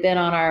after they've been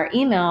on our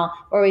email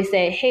where we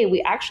say, hey,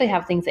 we actually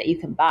have things that you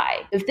can buy.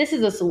 If this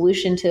is a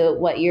solution to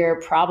what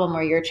your problem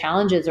or your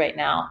challenge is right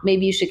now,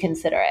 maybe you should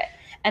consider it.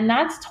 And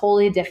that's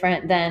totally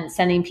different than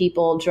sending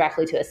people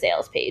directly to a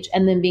sales page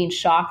and then being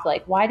shocked,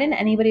 like, why didn't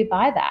anybody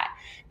buy that?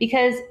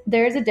 Because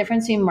there's a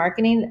difference between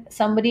marketing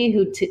somebody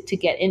who to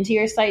get into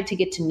your site, to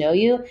get to know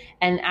you,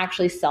 and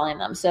actually selling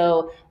them.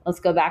 So let's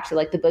go back to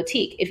like the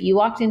boutique. If you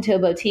walked into a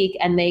boutique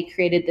and they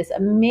created this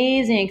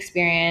amazing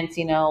experience,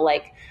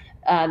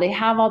 they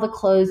have all the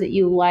clothes that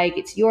you like,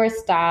 it's your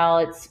style,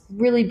 it's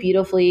really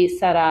beautifully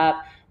set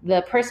up.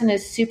 The person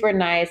is super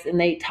nice and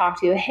they talk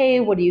to you,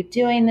 hey, what are you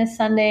doing this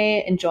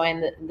Sunday?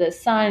 Enjoying the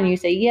sun? And you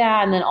say,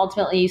 yeah. And then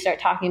ultimately you start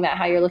talking about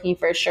how you're looking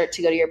for a shirt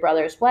to go to your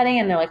brother's wedding.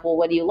 And they're like, well,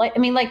 what do you like? I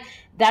mean, like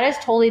that is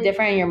totally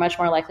different. And you're much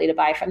more likely to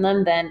buy from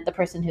them than the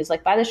person who's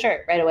like, buy the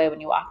shirt right away when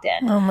you walked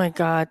in. Oh my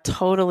God,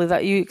 totally.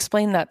 That you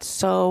explained that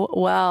so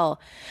well.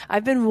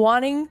 I've been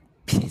wanting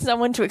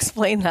someone to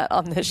explain that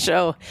on this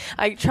show.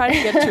 I try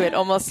to get to it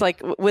almost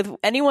like with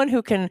anyone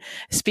who can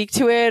speak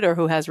to it or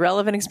who has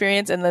relevant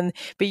experience.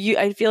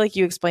 I feel like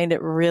you explained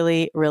it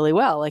really, really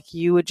well. Like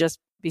you would just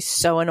be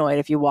so annoyed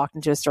if you walked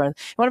into a store and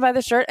you want to buy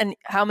the shirt. And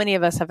how many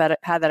of us have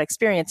had that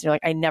experience? And you're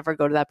like, I never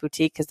go to that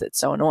boutique because it's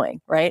so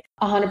annoying, right?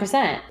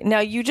 100%.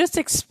 Now you just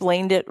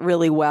explained it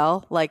really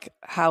well, like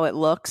how it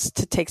looks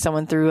to take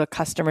someone through a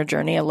customer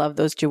journey. I love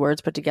those two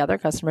words put together,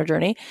 customer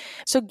journey.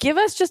 So give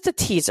us just a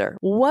teaser.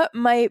 What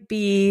might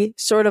be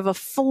sort of a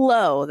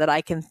flow that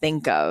I can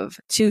think of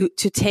to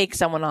take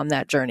someone on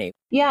that journey?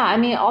 Yeah. I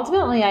mean,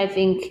 ultimately, I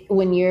think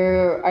when you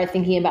are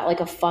thinking about like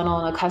a funnel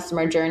and a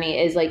customer journey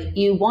is like,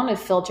 you want to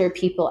filter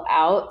people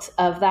out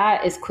of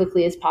that as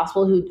quickly as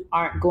possible who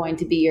aren't going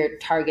to be your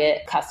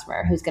target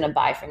customer who's going to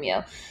buy from you.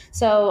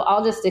 So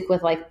I'll just stick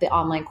with like the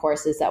online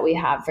courses that we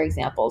have, for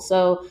example.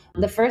 So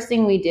the first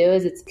thing we do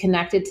is it's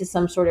connected to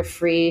some sort of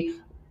free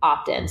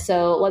opt-in.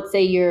 So let's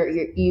say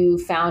you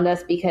found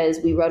us because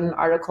we wrote an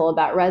article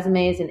about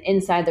resumes, and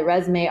inside the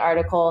resume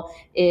article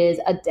is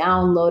a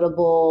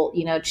downloadable,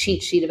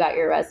 cheat sheet about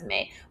your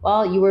resume.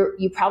 Well,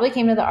 you probably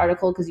came to the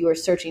article because you were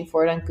searching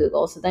for it on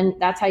Google. So then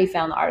that's how you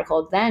found the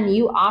article. Then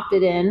you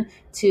opted in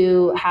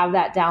to have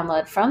that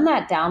download. From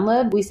that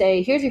download, we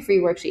say, here's your free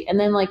worksheet. And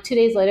then like 2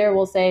 days later,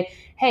 we'll say,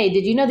 hey,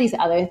 did you know these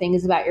other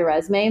things about your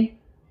resume?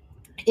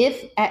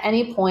 If at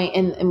any point,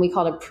 and we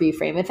call it a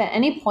pre-frame, if at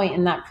any point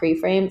in that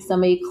pre-frame,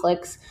 somebody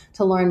clicks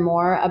to learn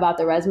more about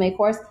the resume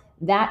course,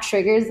 that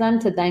triggers them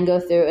to then go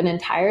through an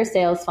entire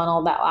sales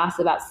funnel that lasts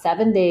about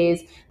 7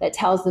 days that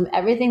tells them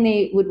everything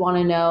they would want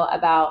to know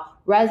about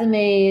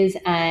resumes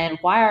and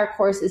why our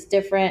course is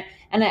different.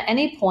 And at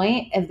any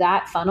point of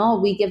that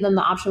funnel, we give them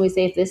the option. We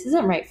say, if this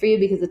isn't right for you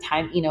because of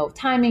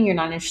timing, you're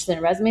not interested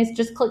in resumes,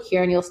 just click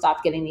here and you'll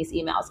stop getting these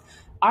emails.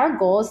 Our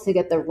goal is to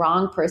get the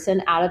wrong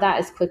person out of that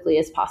as quickly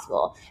as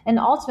possible. And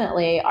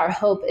ultimately, our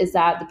hope is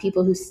that the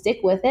people who stick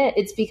with it,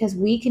 it's because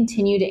we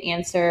continue to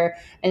answer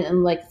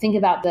and like think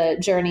about the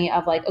journey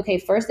of like, okay,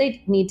 first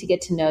they need to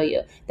get to know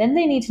you. Then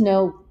they need to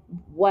know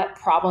what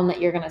problem that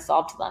you're going to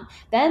solve to them.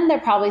 Then they're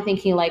probably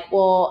thinking like,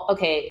 well,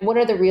 okay, what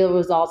are the real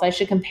results? I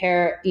should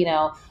compare,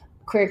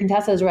 Career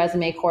Contessa's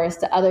resume course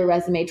to other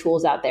resume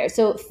tools out there.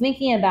 So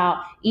thinking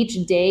about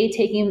each day,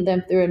 taking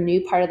them through a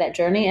new part of that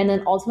journey, and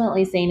then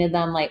ultimately saying to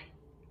them like,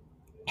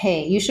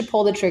 hey, you should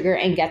pull the trigger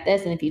and get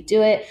this. And if you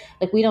do it,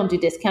 like we don't do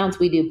discounts,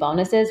 we do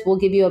bonuses. We'll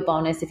give you a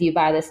bonus if you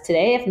buy this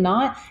today. If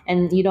not,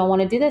 and you don't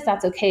want to do this,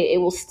 that's okay. It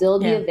will still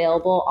be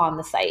available on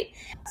the site.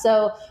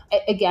 So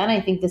again, I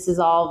think this is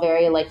all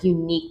very like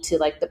unique to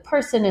like the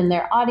person and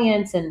their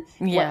audience and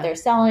what they're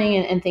selling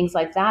and things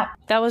like that.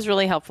 That was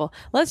really helpful.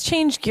 Let's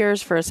change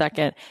gears for a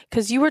second,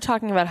 because you were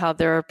talking about how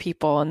there are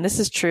people, and this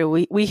is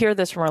true, we hear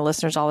this from our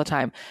listeners all the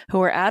time, who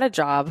are at a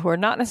job, who are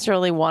not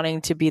necessarily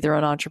wanting to be their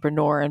own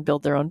entrepreneur and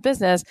build their own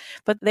business,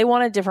 but they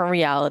want a different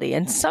reality.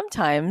 And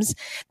sometimes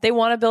they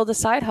want to build a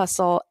side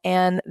hustle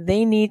and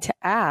they need to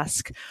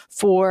ask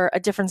for a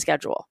different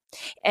schedule.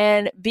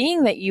 And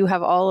being that you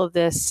have all of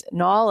this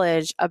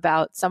knowledge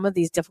about some of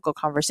these difficult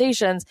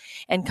conversations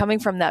and coming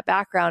from that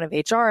background of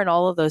HR and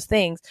all of those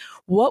things,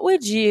 what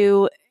would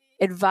you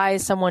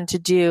advise someone to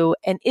do?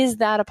 And is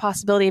that a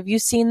possibility? Have you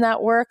seen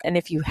that work? And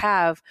if you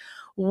have,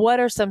 what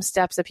are some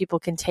steps that people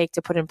can take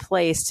to put in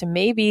place to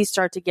maybe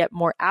start to get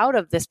more out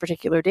of this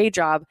particular day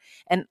job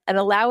and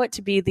allow it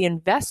to be the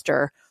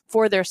investor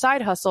for their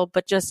side hustle,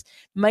 but just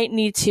might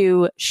need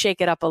to shake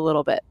it up a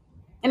little bit?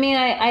 I mean,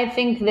 I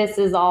think this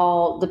is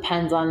all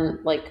depends on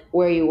like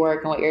where you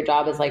work and what your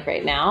job is like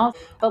right now.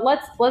 But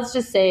let's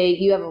just say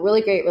you have a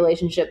really great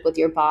relationship with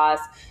your boss.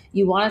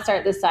 You want to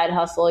start this side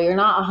hustle. You're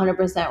not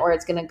 100% where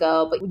it's going to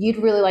go, but you'd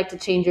really like to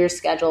change your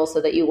schedule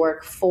so that you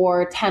work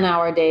 4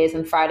 10-hour days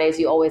and Fridays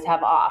you always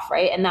have off,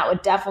 right? And that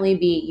would definitely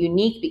be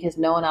unique because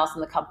no one else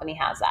in the company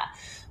has that.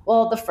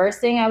 Well, the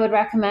first thing I would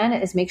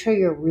recommend is make sure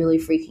you're really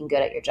freaking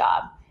good at your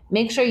job.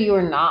 Make sure you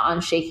are not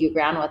on shaky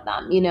ground with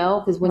them,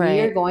 because when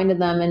you're going to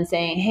them and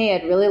saying, hey,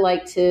 I'd really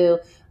like to,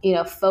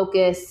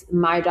 focus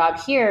my job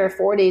here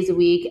 4 days a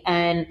week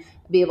and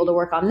be able to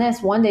work on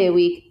this 1 day a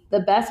week, the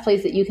best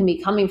place that you can be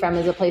coming from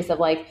is a place of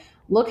like,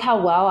 look how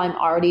well I'm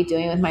already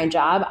doing with my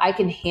job. I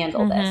can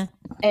handle this.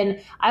 And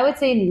I would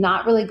say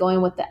not really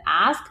going with the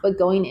ask, but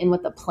going in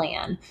with a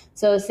plan.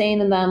 So saying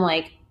to them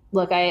like,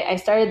 look, I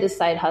started this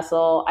side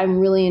hustle. I'm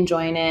really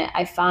enjoying it.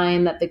 I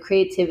find that the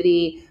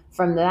creativity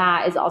from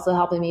that is also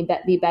helping me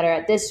be better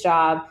at this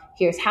job.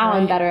 Here's how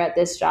I'm better at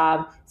this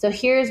job. So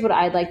here's what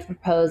I'd like to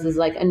propose is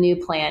like a new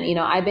plan.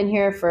 I've been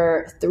here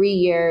for 3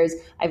 years.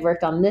 I've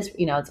worked on this.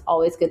 It's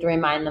always good to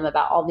remind them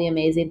about all the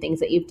amazing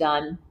things that you've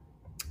done.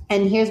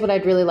 And here's what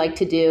I'd really like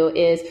to do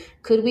is,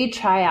 could we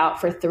try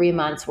out for 3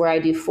 months where I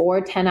do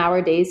 4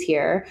 10-hour days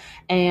here,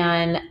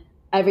 and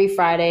every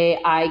Friday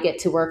I get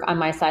to work on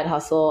my side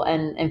hustle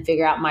and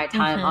figure out my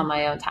time on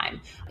my own time.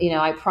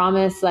 I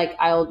promise like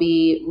I will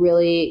be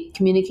really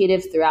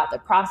communicative throughout the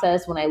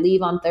process. When I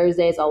leave on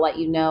Thursdays, I'll let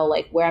you know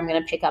like where I'm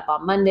going to pick up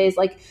on Mondays.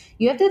 Like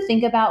you have to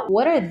think about,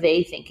 what are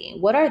they thinking?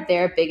 What are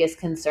their biggest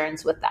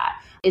concerns with that?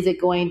 Is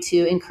it going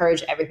to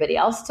encourage everybody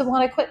else to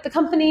want to quit the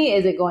company?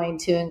 Is it going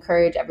to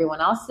encourage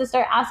everyone else to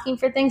start asking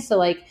for things? So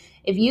like,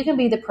 if you can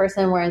be the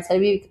person where instead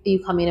of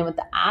you coming in with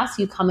the ask,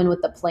 you come in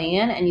with the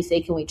plan and you say,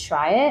 can we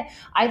try it?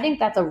 I think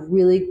that's a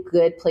really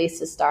good place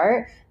to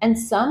start. And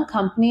some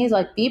companies,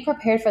 like, be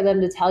prepared for them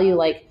to tell you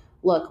like,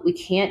 look, we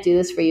can't do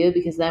this for you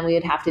because then we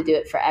would have to do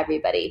it for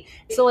everybody.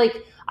 So like,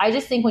 I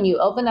just think when you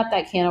open up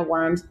that can of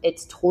worms,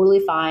 it's totally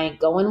fine.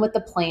 Go in with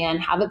the plan,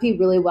 have it be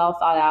really well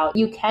thought out.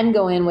 You can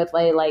go in with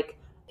like,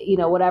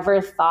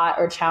 whatever thought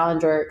or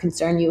challenge or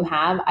concern you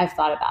have, I've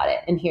thought about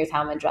it and here's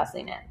how I'm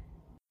addressing it.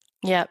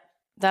 Yep.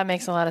 That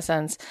makes a lot of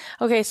sense.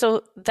 Okay,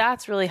 so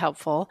that's really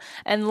helpful.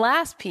 And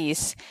last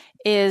piece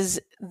is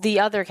the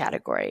other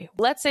category.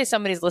 Let's say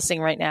somebody's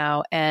listening right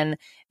now and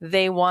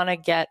they want to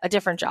get a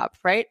different job,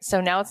 right? So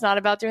now it's not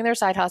about doing their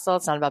side hustle.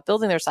 It's not about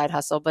building their side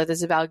hustle, but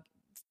it's about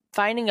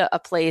finding a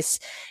place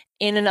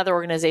in another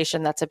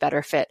organization that's a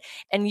better fit.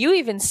 And you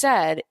even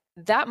said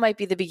that might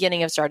be the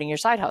beginning of starting your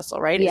side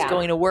hustle, right? Yeah. It's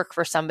going to work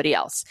for somebody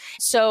else.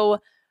 So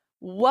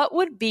what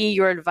would be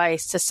your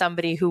advice to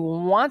somebody who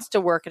wants to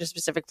work at a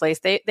specific place?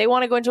 They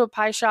want to go into a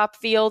pie shop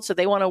field, so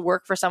they want to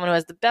work for someone who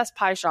has the best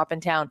pie shop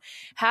in town.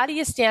 How do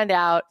you stand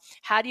out?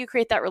 How do you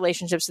create that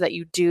relationship so that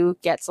you do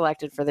get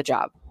selected for the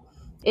job?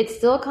 It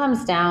still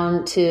comes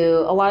down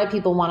to, a lot of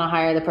people want to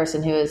hire the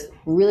person who is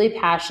really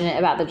passionate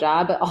about the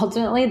job, but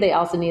ultimately they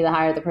also need to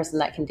hire the person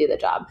that can do the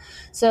job.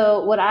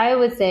 So what I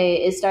would say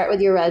is start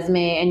with your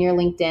resume and your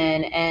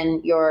LinkedIn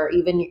and your,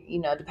 even,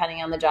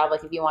 depending on the job,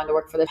 like if you wanted to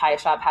work for the pie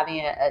shop,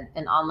 having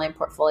an online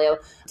portfolio,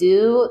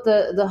 do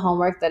the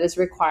homework that is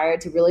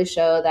required to really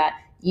show that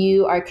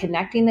You are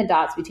connecting the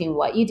dots between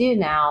what you do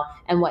now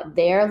and what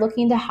they're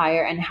looking to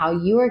hire and how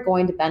you are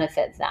going to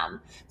benefit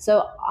them.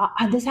 So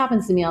this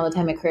happens to me all the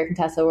time at Career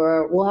Contessa,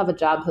 where we'll have a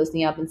job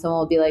posting up and someone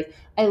will be like,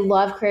 I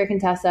love Career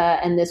Contessa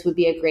and this would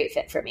be a great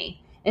fit for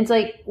me. It's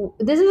like,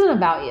 this isn't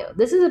about you.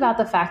 This is about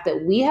the fact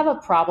that we have a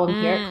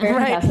problem here at Career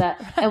Contessa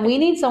and we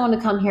need someone to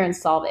come here and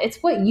solve it. It's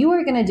what you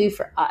are going to do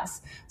for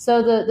us.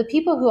 So the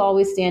people who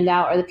always stand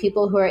out are the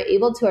people who are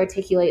able to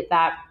articulate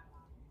that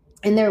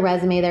in their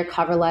resume, their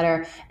cover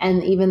letter,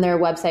 and even their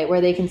website,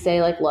 where they can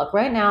say like, look,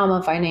 right now I'm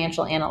a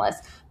financial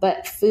analyst,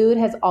 but food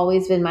has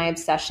always been my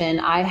obsession.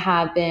 I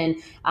have been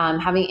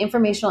having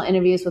informational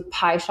interviews with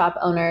pie shop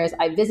owners.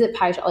 I visit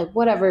pie shop, like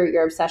whatever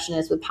your obsession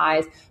is with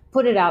pies,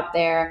 put it out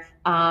there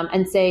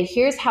and say,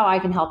 here's how I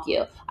can help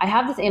you. I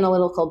have this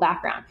analytical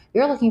background.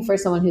 You're looking for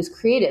someone who's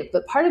creative,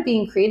 but part of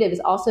being creative is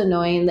also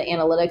knowing the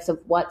analytics of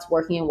what's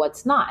working and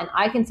what's not. And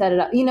I can set it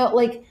up,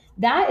 like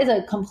that is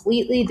a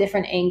completely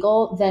different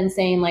angle than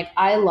saying like,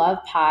 I love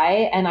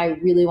pie and I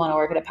really want to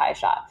work at a pie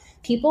shop.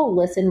 People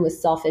listen with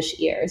selfish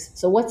ears.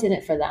 So what's in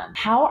it for them?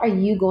 How are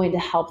you going to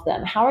help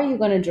them? How are you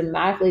going to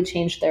dramatically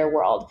change their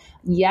world?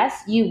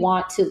 Yes, you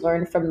want to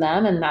learn from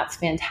them, and that's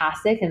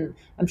fantastic. And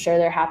I'm sure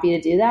they're happy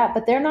to do that,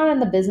 but they're not in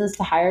the business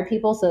to hire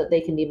people so that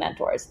they can be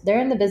mentors.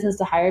 They're in the business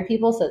to hire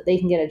people so that they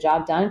can get a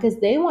job done because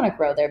they want to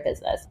grow their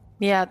business.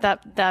 Yeah,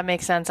 that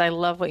makes sense. I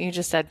love what you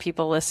just said.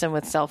 People listen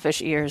with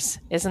selfish ears.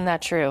 Isn't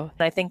that true?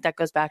 And I think that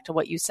goes back to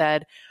what you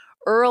said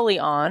early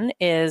on,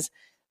 is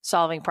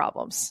solving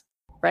problems,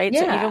 right?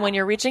 Yeah. So even when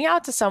you're reaching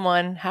out to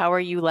someone, how are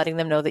you letting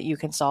them know that you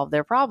can solve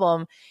their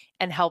problem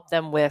and help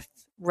them with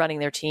running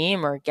their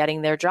team or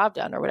getting their job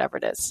done or whatever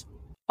it is?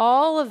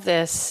 All of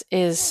this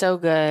is so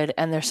good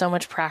and there's so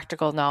much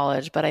practical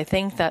knowledge, but I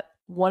think that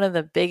one of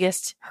the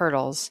biggest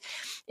hurdles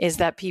is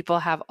that people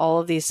have all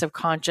of these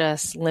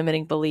subconscious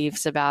limiting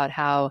beliefs about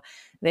how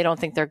they don't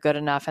think they're good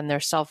enough and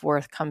their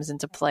self-worth comes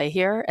into play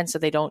here. And so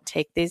they don't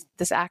take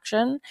this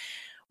action.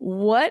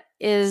 What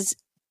is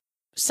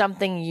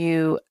something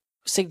you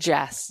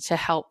suggest to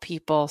help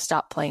people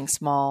stop playing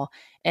small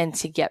and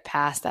to get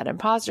past that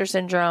imposter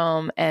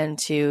syndrome and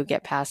to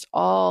get past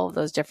all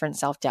those different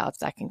self-doubts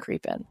that can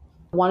creep in?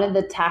 One of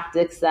the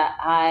tactics that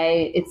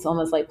it's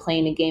almost like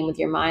playing a game with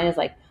your mind is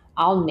like,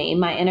 I'll name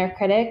my inner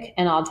critic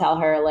and I'll tell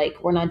her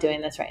like, we're not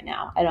doing this right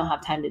now. I don't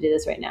have time to do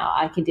this right now.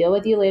 I can deal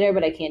with you later,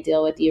 but I can't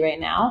deal with you right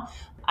now.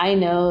 I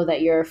know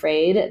that you're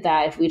afraid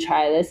that if we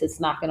try this, it's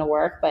not going to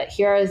work, but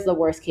here is the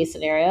worst case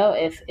scenario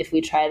if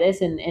we try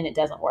this and it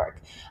doesn't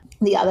work.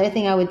 The other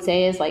thing I would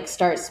say is like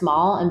start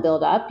small and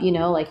build up,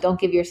 like don't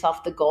give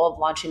yourself the goal of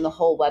launching the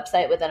whole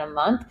website within a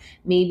month.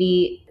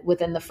 Maybe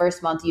within the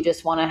first month, you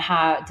just want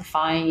to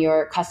define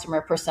your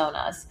customer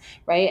personas,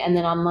 right? And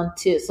then on month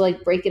 2, so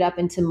like break it up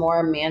into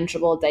more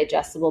manageable,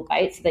 digestible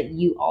bites so that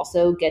you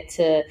also get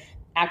to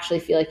actually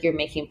feel like you're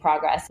making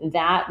progress.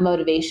 That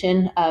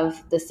motivation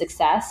of the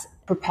success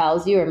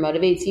propels you or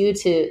motivates you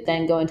to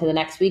then go into the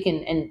next week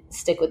and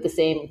stick with the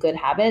same good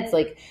habits.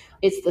 Like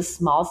it's the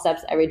small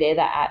steps every day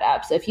that add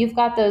up. So if you've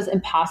got those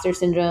imposter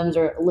syndromes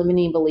or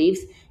limiting beliefs,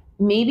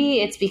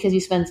 maybe it's because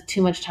you spend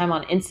too much time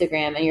on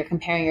Instagram and you're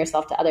comparing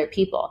yourself to other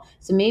people.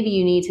 So maybe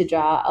you need to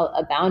draw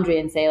a boundary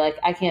and say like,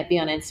 I can't be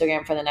on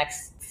Instagram for the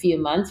next few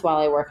months while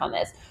I work on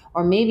this.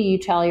 Or maybe you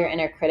tell your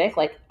inner critic,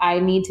 like, I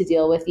need to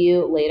deal with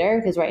you later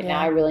because right now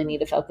I really need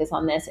to focus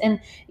on this. And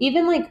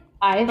even like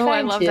I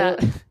love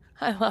that.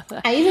 I love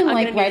that. I even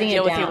like writing it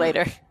down. With you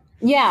later.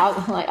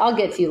 Yeah, I'll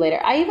get to you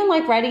later. I even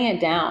like writing it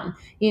down,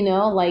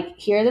 like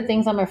here are the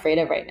things I'm afraid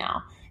of right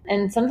now.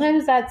 And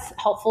sometimes that's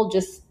helpful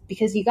just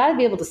because you got to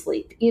be able to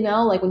sleep,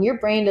 like when your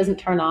brain doesn't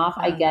turn off,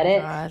 I get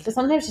it. God. But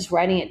sometimes just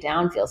writing it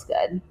down feels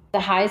good. The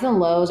highs and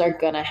lows are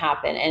going to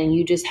happen and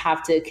you just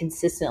have to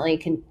consistently,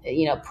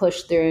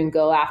 push through and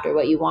go after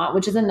what you want,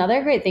 which is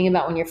another great thing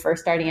about when you're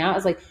first starting out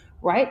is like,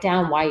 write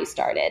down why you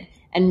started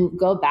and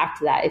go back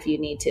to that if you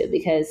need to,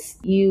 because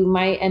you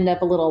might end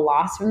up a little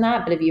lost from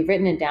that. But if you've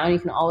written it down, you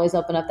can always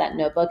open up that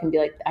notebook and be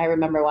like, I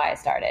remember why I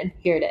started.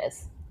 Here it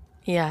is.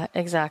 Yeah,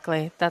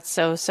 exactly. That's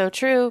so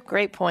true.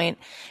 Great point.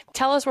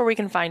 Tell us where we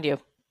can find you.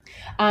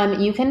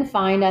 You can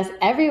find us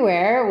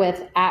everywhere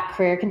with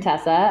 @Career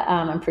Contessa.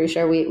 I'm pretty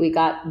sure we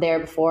got there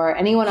before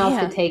anyone else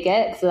could take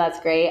it. So that's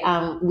great.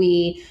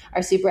 We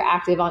are super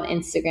active on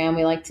Instagram.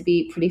 We like to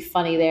be pretty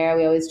funny there.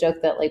 We always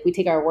joke that like we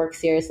take our work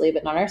seriously,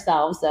 but not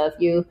ourselves. So if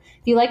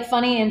you like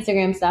funny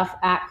Instagram stuff,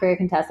 @Career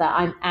Contessa,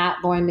 I'm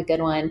 @Lauren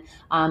McGoodwin.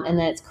 And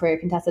then it's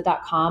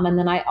careercontessa.com. And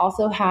then I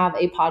also have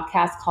a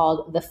podcast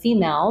called The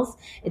Females.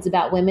 It's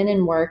about women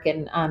in work.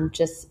 And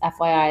just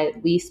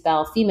FYI, we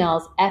spell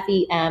females,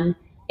 FEMAILS.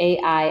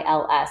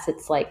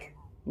 It's like,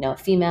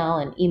 female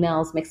and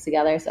emails mixed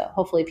together. So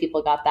hopefully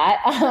people got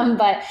that.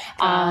 But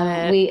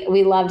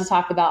we love to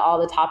talk about all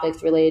the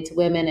topics related to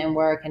women and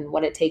work and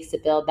what it takes to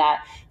build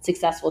that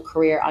successful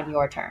career on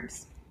your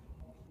terms.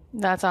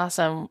 That's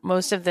awesome.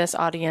 Most of this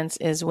audience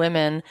is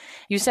women.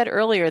 You said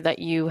earlier that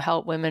you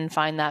help women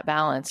find that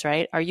balance,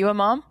 right? Are you a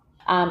mom?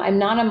 I'm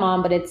not a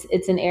mom, but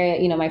it's an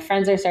area, my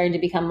friends are starting to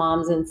become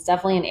moms, and it's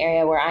definitely an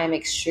area where I am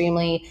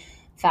extremely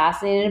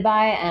fascinated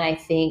by. And I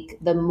think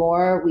the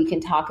more we can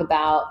talk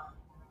about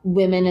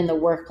women in the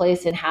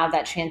workplace and have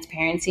that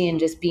transparency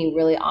and just being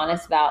really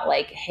honest about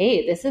like,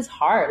 hey, this is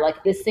hard.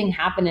 Like this thing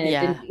happened and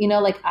it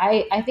didn't, like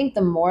I think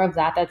the more of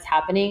that's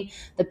happening,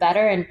 the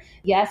better. And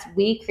yes,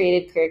 we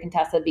created Career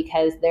Contessa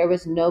because there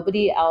was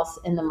nobody else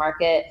in the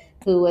market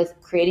who was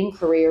creating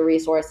career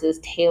resources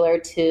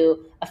tailored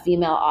to a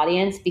female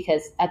audience,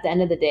 because at the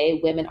end of the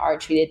day, women are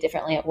treated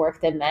differently at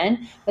work than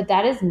men. But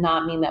that does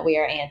not mean that we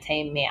are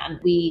anti-man.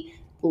 We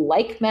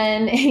like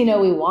men,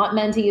 we want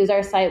men to use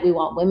our site. We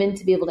want women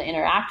to be able to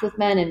interact with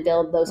men and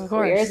build those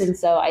careers. And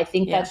so I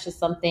think that's just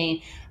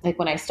something, like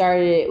when I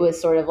started, it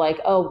was sort of like,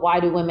 oh, why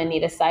do women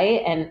need a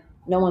site? And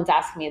no one's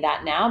asking me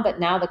that now, but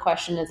now the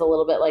question is a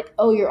little bit like,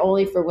 oh, you're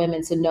only for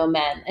women, so no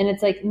men. And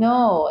it's like,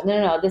 no,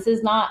 this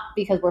is not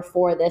because we're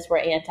for this, we're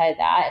anti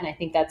that. And I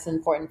think that's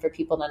important for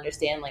people to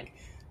understand, like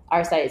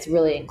our site is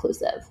really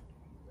inclusive.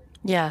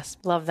 Yes,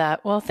 love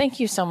that. Well,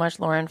 thank you so much,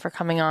 Lauren, for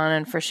coming on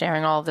and for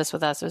sharing all of this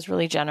with us. It was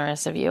really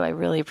generous of you. I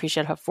really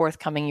appreciate how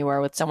forthcoming you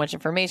are with so much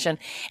information.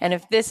 And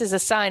if this is a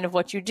sign of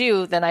what you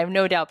do, then I have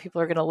no doubt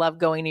people are going to love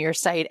going to your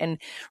site and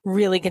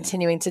really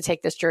continuing to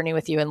take this journey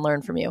with you and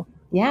learn from you.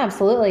 Yeah,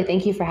 absolutely.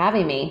 Thank you for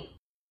having me.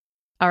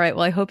 All right.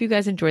 Well, I hope you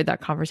guys enjoyed that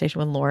conversation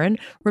with Lauren.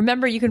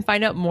 Remember, you can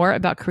find out more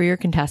about Career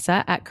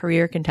Contessa at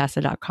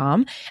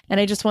careercontessa.com. And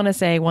I just want to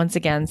say once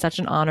again, such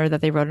an honor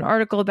that they wrote an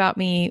article about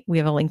me. We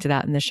have a link to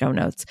that in the show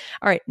notes.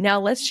 All right.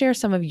 Now let's share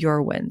some of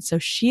your wins. So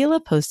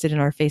Sheila posted in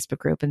our Facebook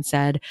group and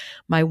said,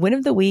 my win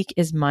of the week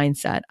is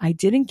mindset. I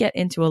didn't get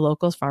into a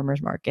local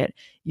farmer's market.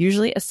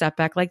 Usually a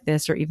setback like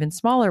this or even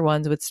smaller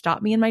ones would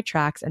stop me in my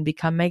tracks and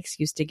become my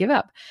excuse to give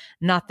up.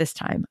 Not this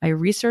time. I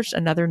researched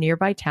another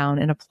nearby town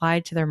and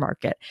applied to their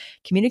market.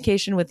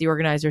 Communication with the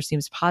organizer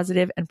seems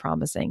positive and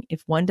promising.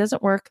 If one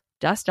doesn't work,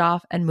 dust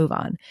off and move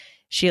on.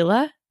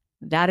 Sheila,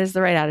 that is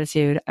the right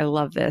attitude. I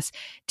love this.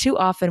 Too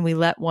often we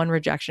let one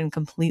rejection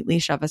completely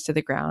shove us to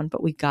the ground,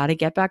 but we got to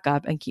get back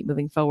up and keep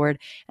moving forward.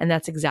 And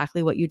that's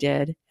exactly what you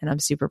did. And I'm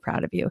super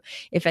proud of you.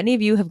 If any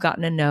of you have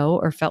gotten a no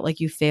or felt like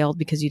you failed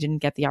because you didn't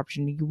get the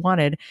opportunity you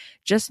wanted,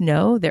 just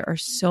know there are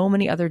so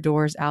many other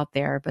doors out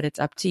there, but it's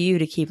up to you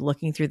to keep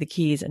looking through the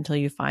keys until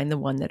you find the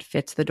one that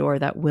fits the door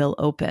that will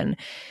open.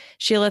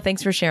 Sheila,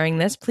 thanks for sharing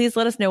this. Please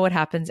let us know what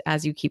happens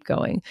as you keep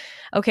going.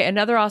 Okay,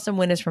 another awesome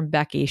win is from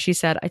Becky. She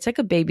said, I took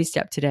a baby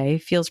step today.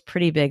 Feels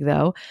pretty big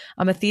though.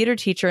 I'm a theater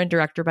teacher and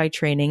director by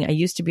training. I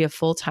used to be a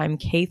full-time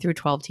K through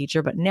 12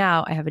 teacher, but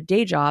now I have a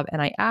day job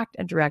and I act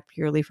and direct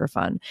purely for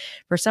fun.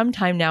 For some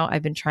time now,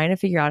 I've been trying to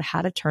figure out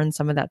how to turn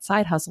some of that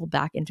side hustle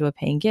back into a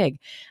paying gig.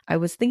 I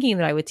was thinking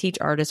that I would teach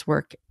artists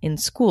work in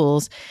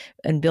schools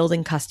and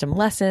building custom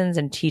lessons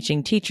and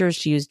teaching teachers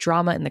to use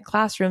drama in the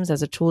classrooms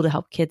as a tool to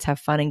help kids have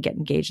fun and get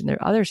engaged in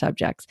their other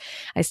subjects.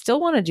 I still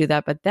want to do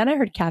that, but then I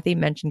heard Kathy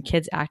mention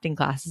kids acting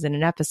classes in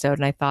an episode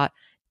and I thought,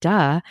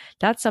 duh,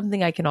 that's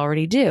something I can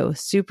already do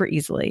super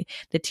easily.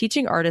 The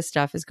teaching artist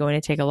stuff is going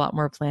to take a lot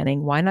more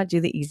planning. Why not do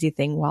the easy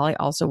thing while I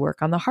also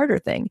work on the harder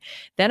thing?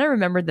 Then I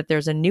remembered that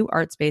there's a new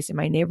art space in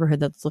my neighborhood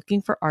that's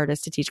looking for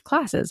artists to teach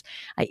classes.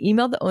 I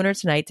emailed the owner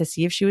tonight to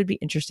see if she would be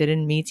interested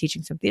in me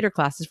teaching some theater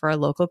classes for our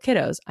local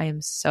kiddos. I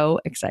am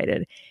so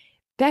excited.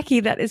 Becky,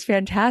 that is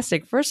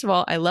fantastic. First of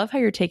all, I love how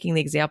you're taking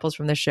the examples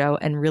from the show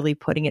and really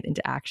putting it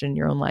into action in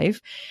your own life.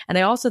 And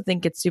I also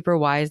think it's super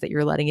wise that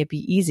you're letting it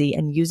be easy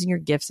and using your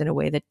gifts in a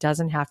way that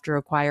doesn't have to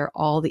require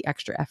all the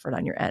extra effort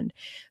on your end.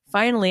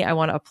 Finally, I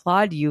want to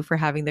applaud you for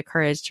having the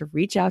courage to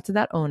reach out to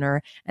that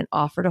owner and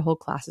offer to hold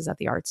classes at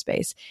the art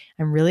space.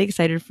 I'm really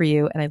excited for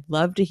you, and I'd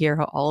love to hear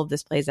how all of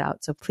this plays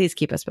out. So please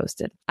keep us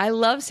posted. I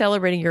love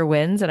celebrating your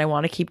wins, and I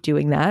want to keep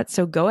doing that.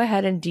 So go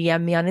ahead and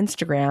DM me on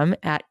Instagram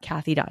at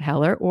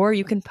Kathy.Heller, or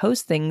you can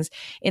post things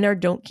in our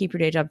Don't Keep Your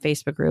Day Job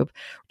Facebook group.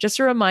 Just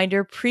a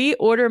reminder,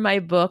 pre-order my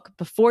book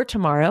before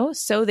tomorrow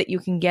so that you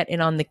can get in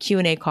on the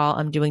Q&A call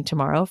I'm doing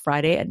tomorrow,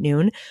 Friday at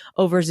noon,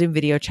 over Zoom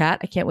video chat.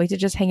 I can't wait to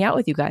just hang out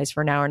with you guys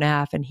for an hour and a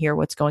half and hear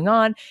what's going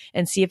on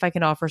and see if I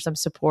can offer some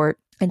support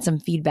and some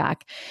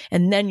feedback.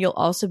 And then you'll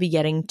also be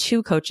getting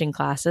 2 coaching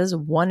classes.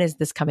 One is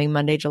this coming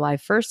Monday, July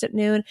 1st at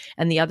noon,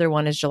 and the other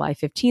one is July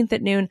 15th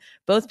at noon,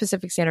 both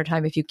Pacific Standard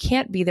Time. If you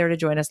can't be there to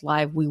join us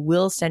live, we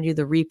will send you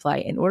the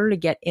replay. In order to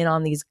get in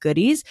on these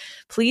goodies,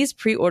 please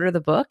pre-order the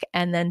book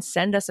and then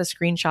send us a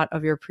screenshot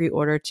of your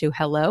pre-order to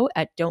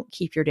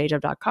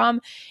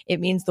hello@don'tkeepyourdayjob.com. It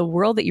means the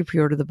world that you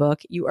pre-order the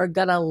book. You are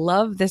gonna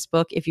love this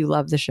book if you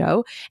love the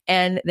show,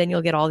 and then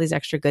you'll get all these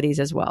extra goodies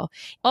as well.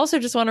 Also,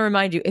 just want to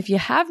remind you, if you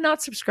have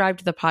not subscribed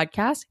to the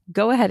podcast,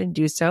 go ahead and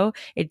do so.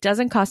 It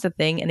doesn't cost a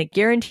thing, and it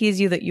guarantees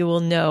you that you will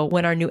know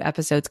when our new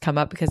episodes come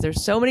up because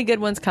there's so many good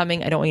ones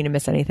coming. I don't want you to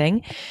miss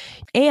anything.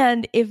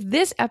 And if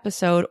this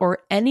episode or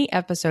any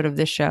episode of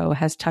this show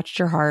has touched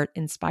your heart,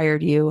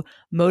 inspired you,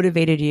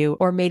 motivated you,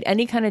 or made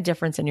any kind of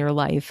difference in your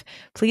life,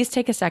 please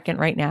take a second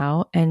right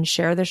now and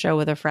share the show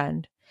with a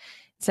friend.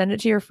 send it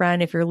to your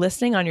friend. If you're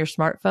listening on your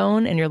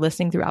smartphone and you're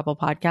listening through Apple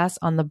Podcasts,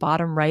 on the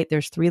bottom right,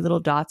 there's 3 little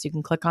dots. You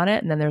can click on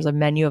it, and then there's a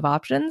menu of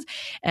options.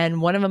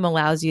 And one of them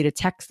allows you to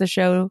text the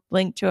show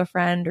link to a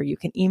friend, or you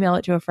can email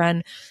it to a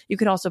friend. You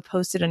can also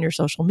post it on your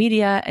social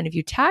media. And if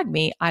you tag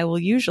me, I will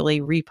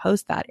usually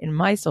repost that in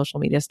my social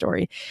media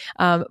story.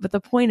 But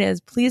the point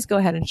is, please go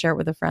ahead and share it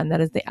with a friend.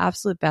 That is the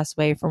absolute best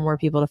way for more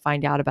people to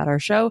find out about our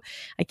show.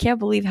 I can't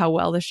believe how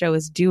well the show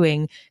is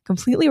doing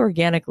completely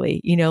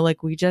organically.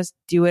 Like we just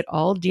do it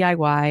all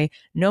DIY,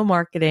 no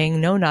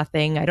marketing, no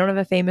nothing. I don't have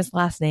a famous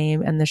last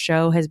name. And the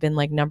show has been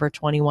like number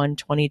 21,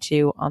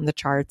 22 on the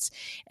charts.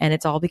 And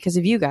it's all because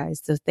of you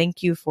guys. So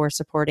thank you for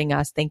supporting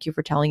us. Thank you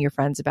for telling your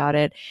friends about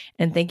it.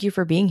 And thank you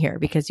for being here,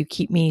 because you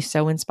keep me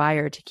so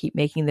inspired to keep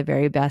making the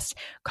very best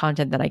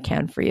content that I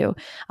can for you.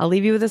 I'll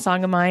leave you with a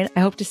song of mine. I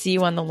hope to see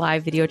you on the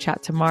live video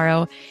chat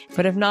tomorrow.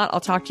 But if not, I'll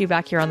talk to you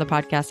back here on the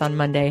podcast on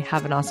Monday.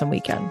 Have an awesome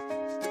weekend.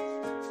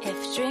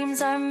 If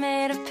dreams are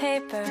made of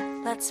paper,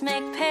 let's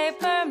make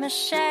paper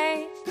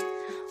mache.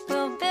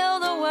 We'll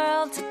build a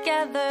world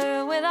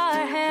together with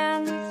our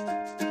hands.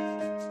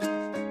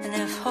 And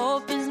if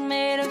hope is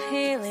made of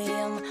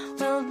helium,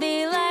 we'll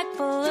be like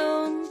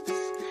balloons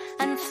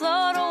and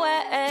float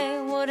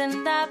away.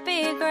 Wouldn't that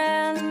be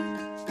grand?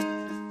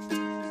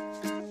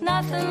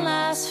 Nothing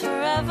lasts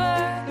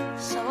forever,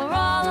 so we're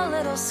all a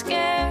little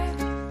scared.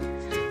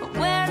 But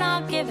we're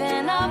not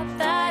giving up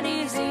that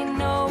easy,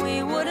 no,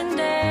 we wouldn't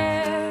dare.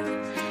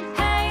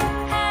 Hey,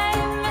 hey,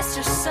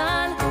 Mr.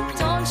 Sun,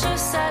 don't you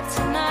set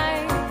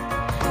tonight,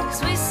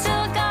 'cause we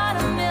still got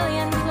a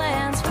million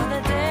plans for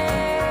the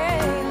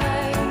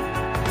daylight.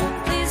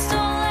 Please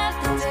don't let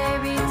the day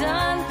be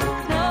done,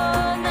 no,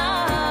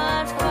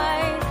 not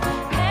quite.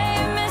 Hey,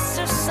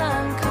 Mr.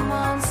 Sun, come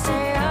on,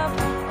 stay up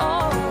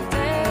all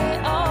day,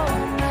 all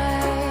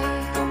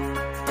night.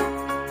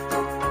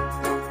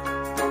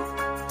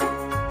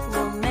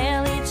 We'll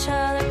mail each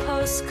other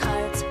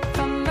postcards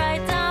from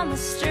right down the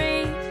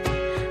street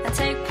and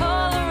take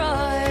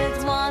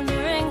Polaroids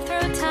wandering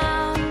through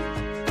town.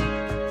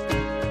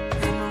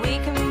 And we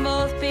can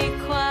both be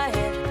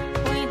quiet,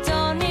 we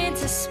don't need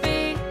to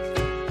speak,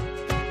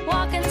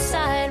 walking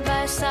side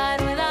by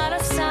side without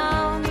a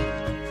sound.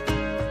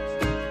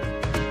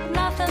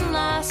 Nothing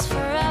lasts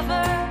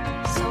forever,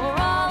 so we're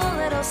all a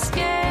little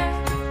scared.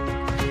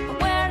 But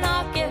we're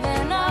not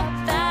giving up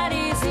that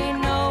easy,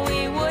 no,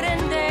 we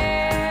wouldn't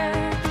dare.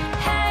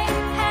 Hey,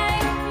 hey,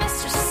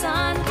 Mr.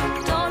 Sun,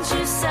 don't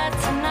you set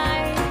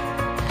tonight,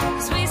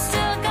 'cause we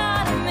still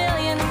got a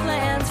million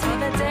plans for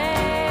the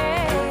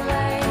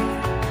daylight.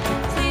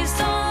 Please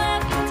don't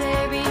let the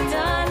day be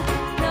done,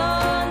 no,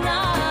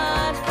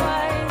 not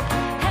quite.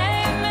 Hey,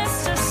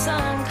 Mr.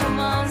 Sun, come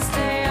on,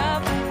 stay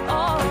up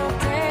all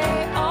day,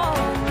 all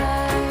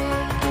night.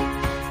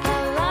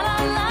 La la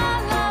la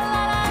la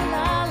la la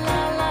la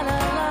la la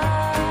la.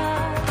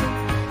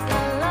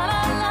 La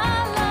la la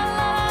la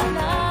la la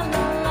la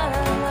la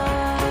la la.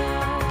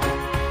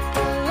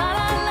 La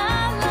la la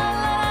la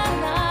la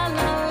la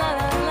la la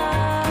la la.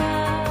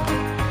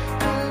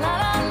 La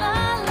la la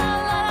la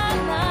la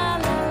la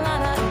la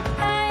la.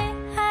 Hey,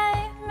 hey,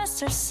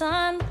 Mr.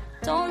 Sun,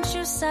 don't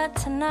you set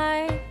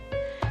tonight,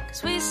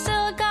 'cause we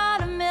still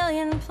got a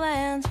million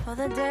plans for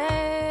the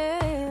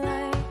daylight.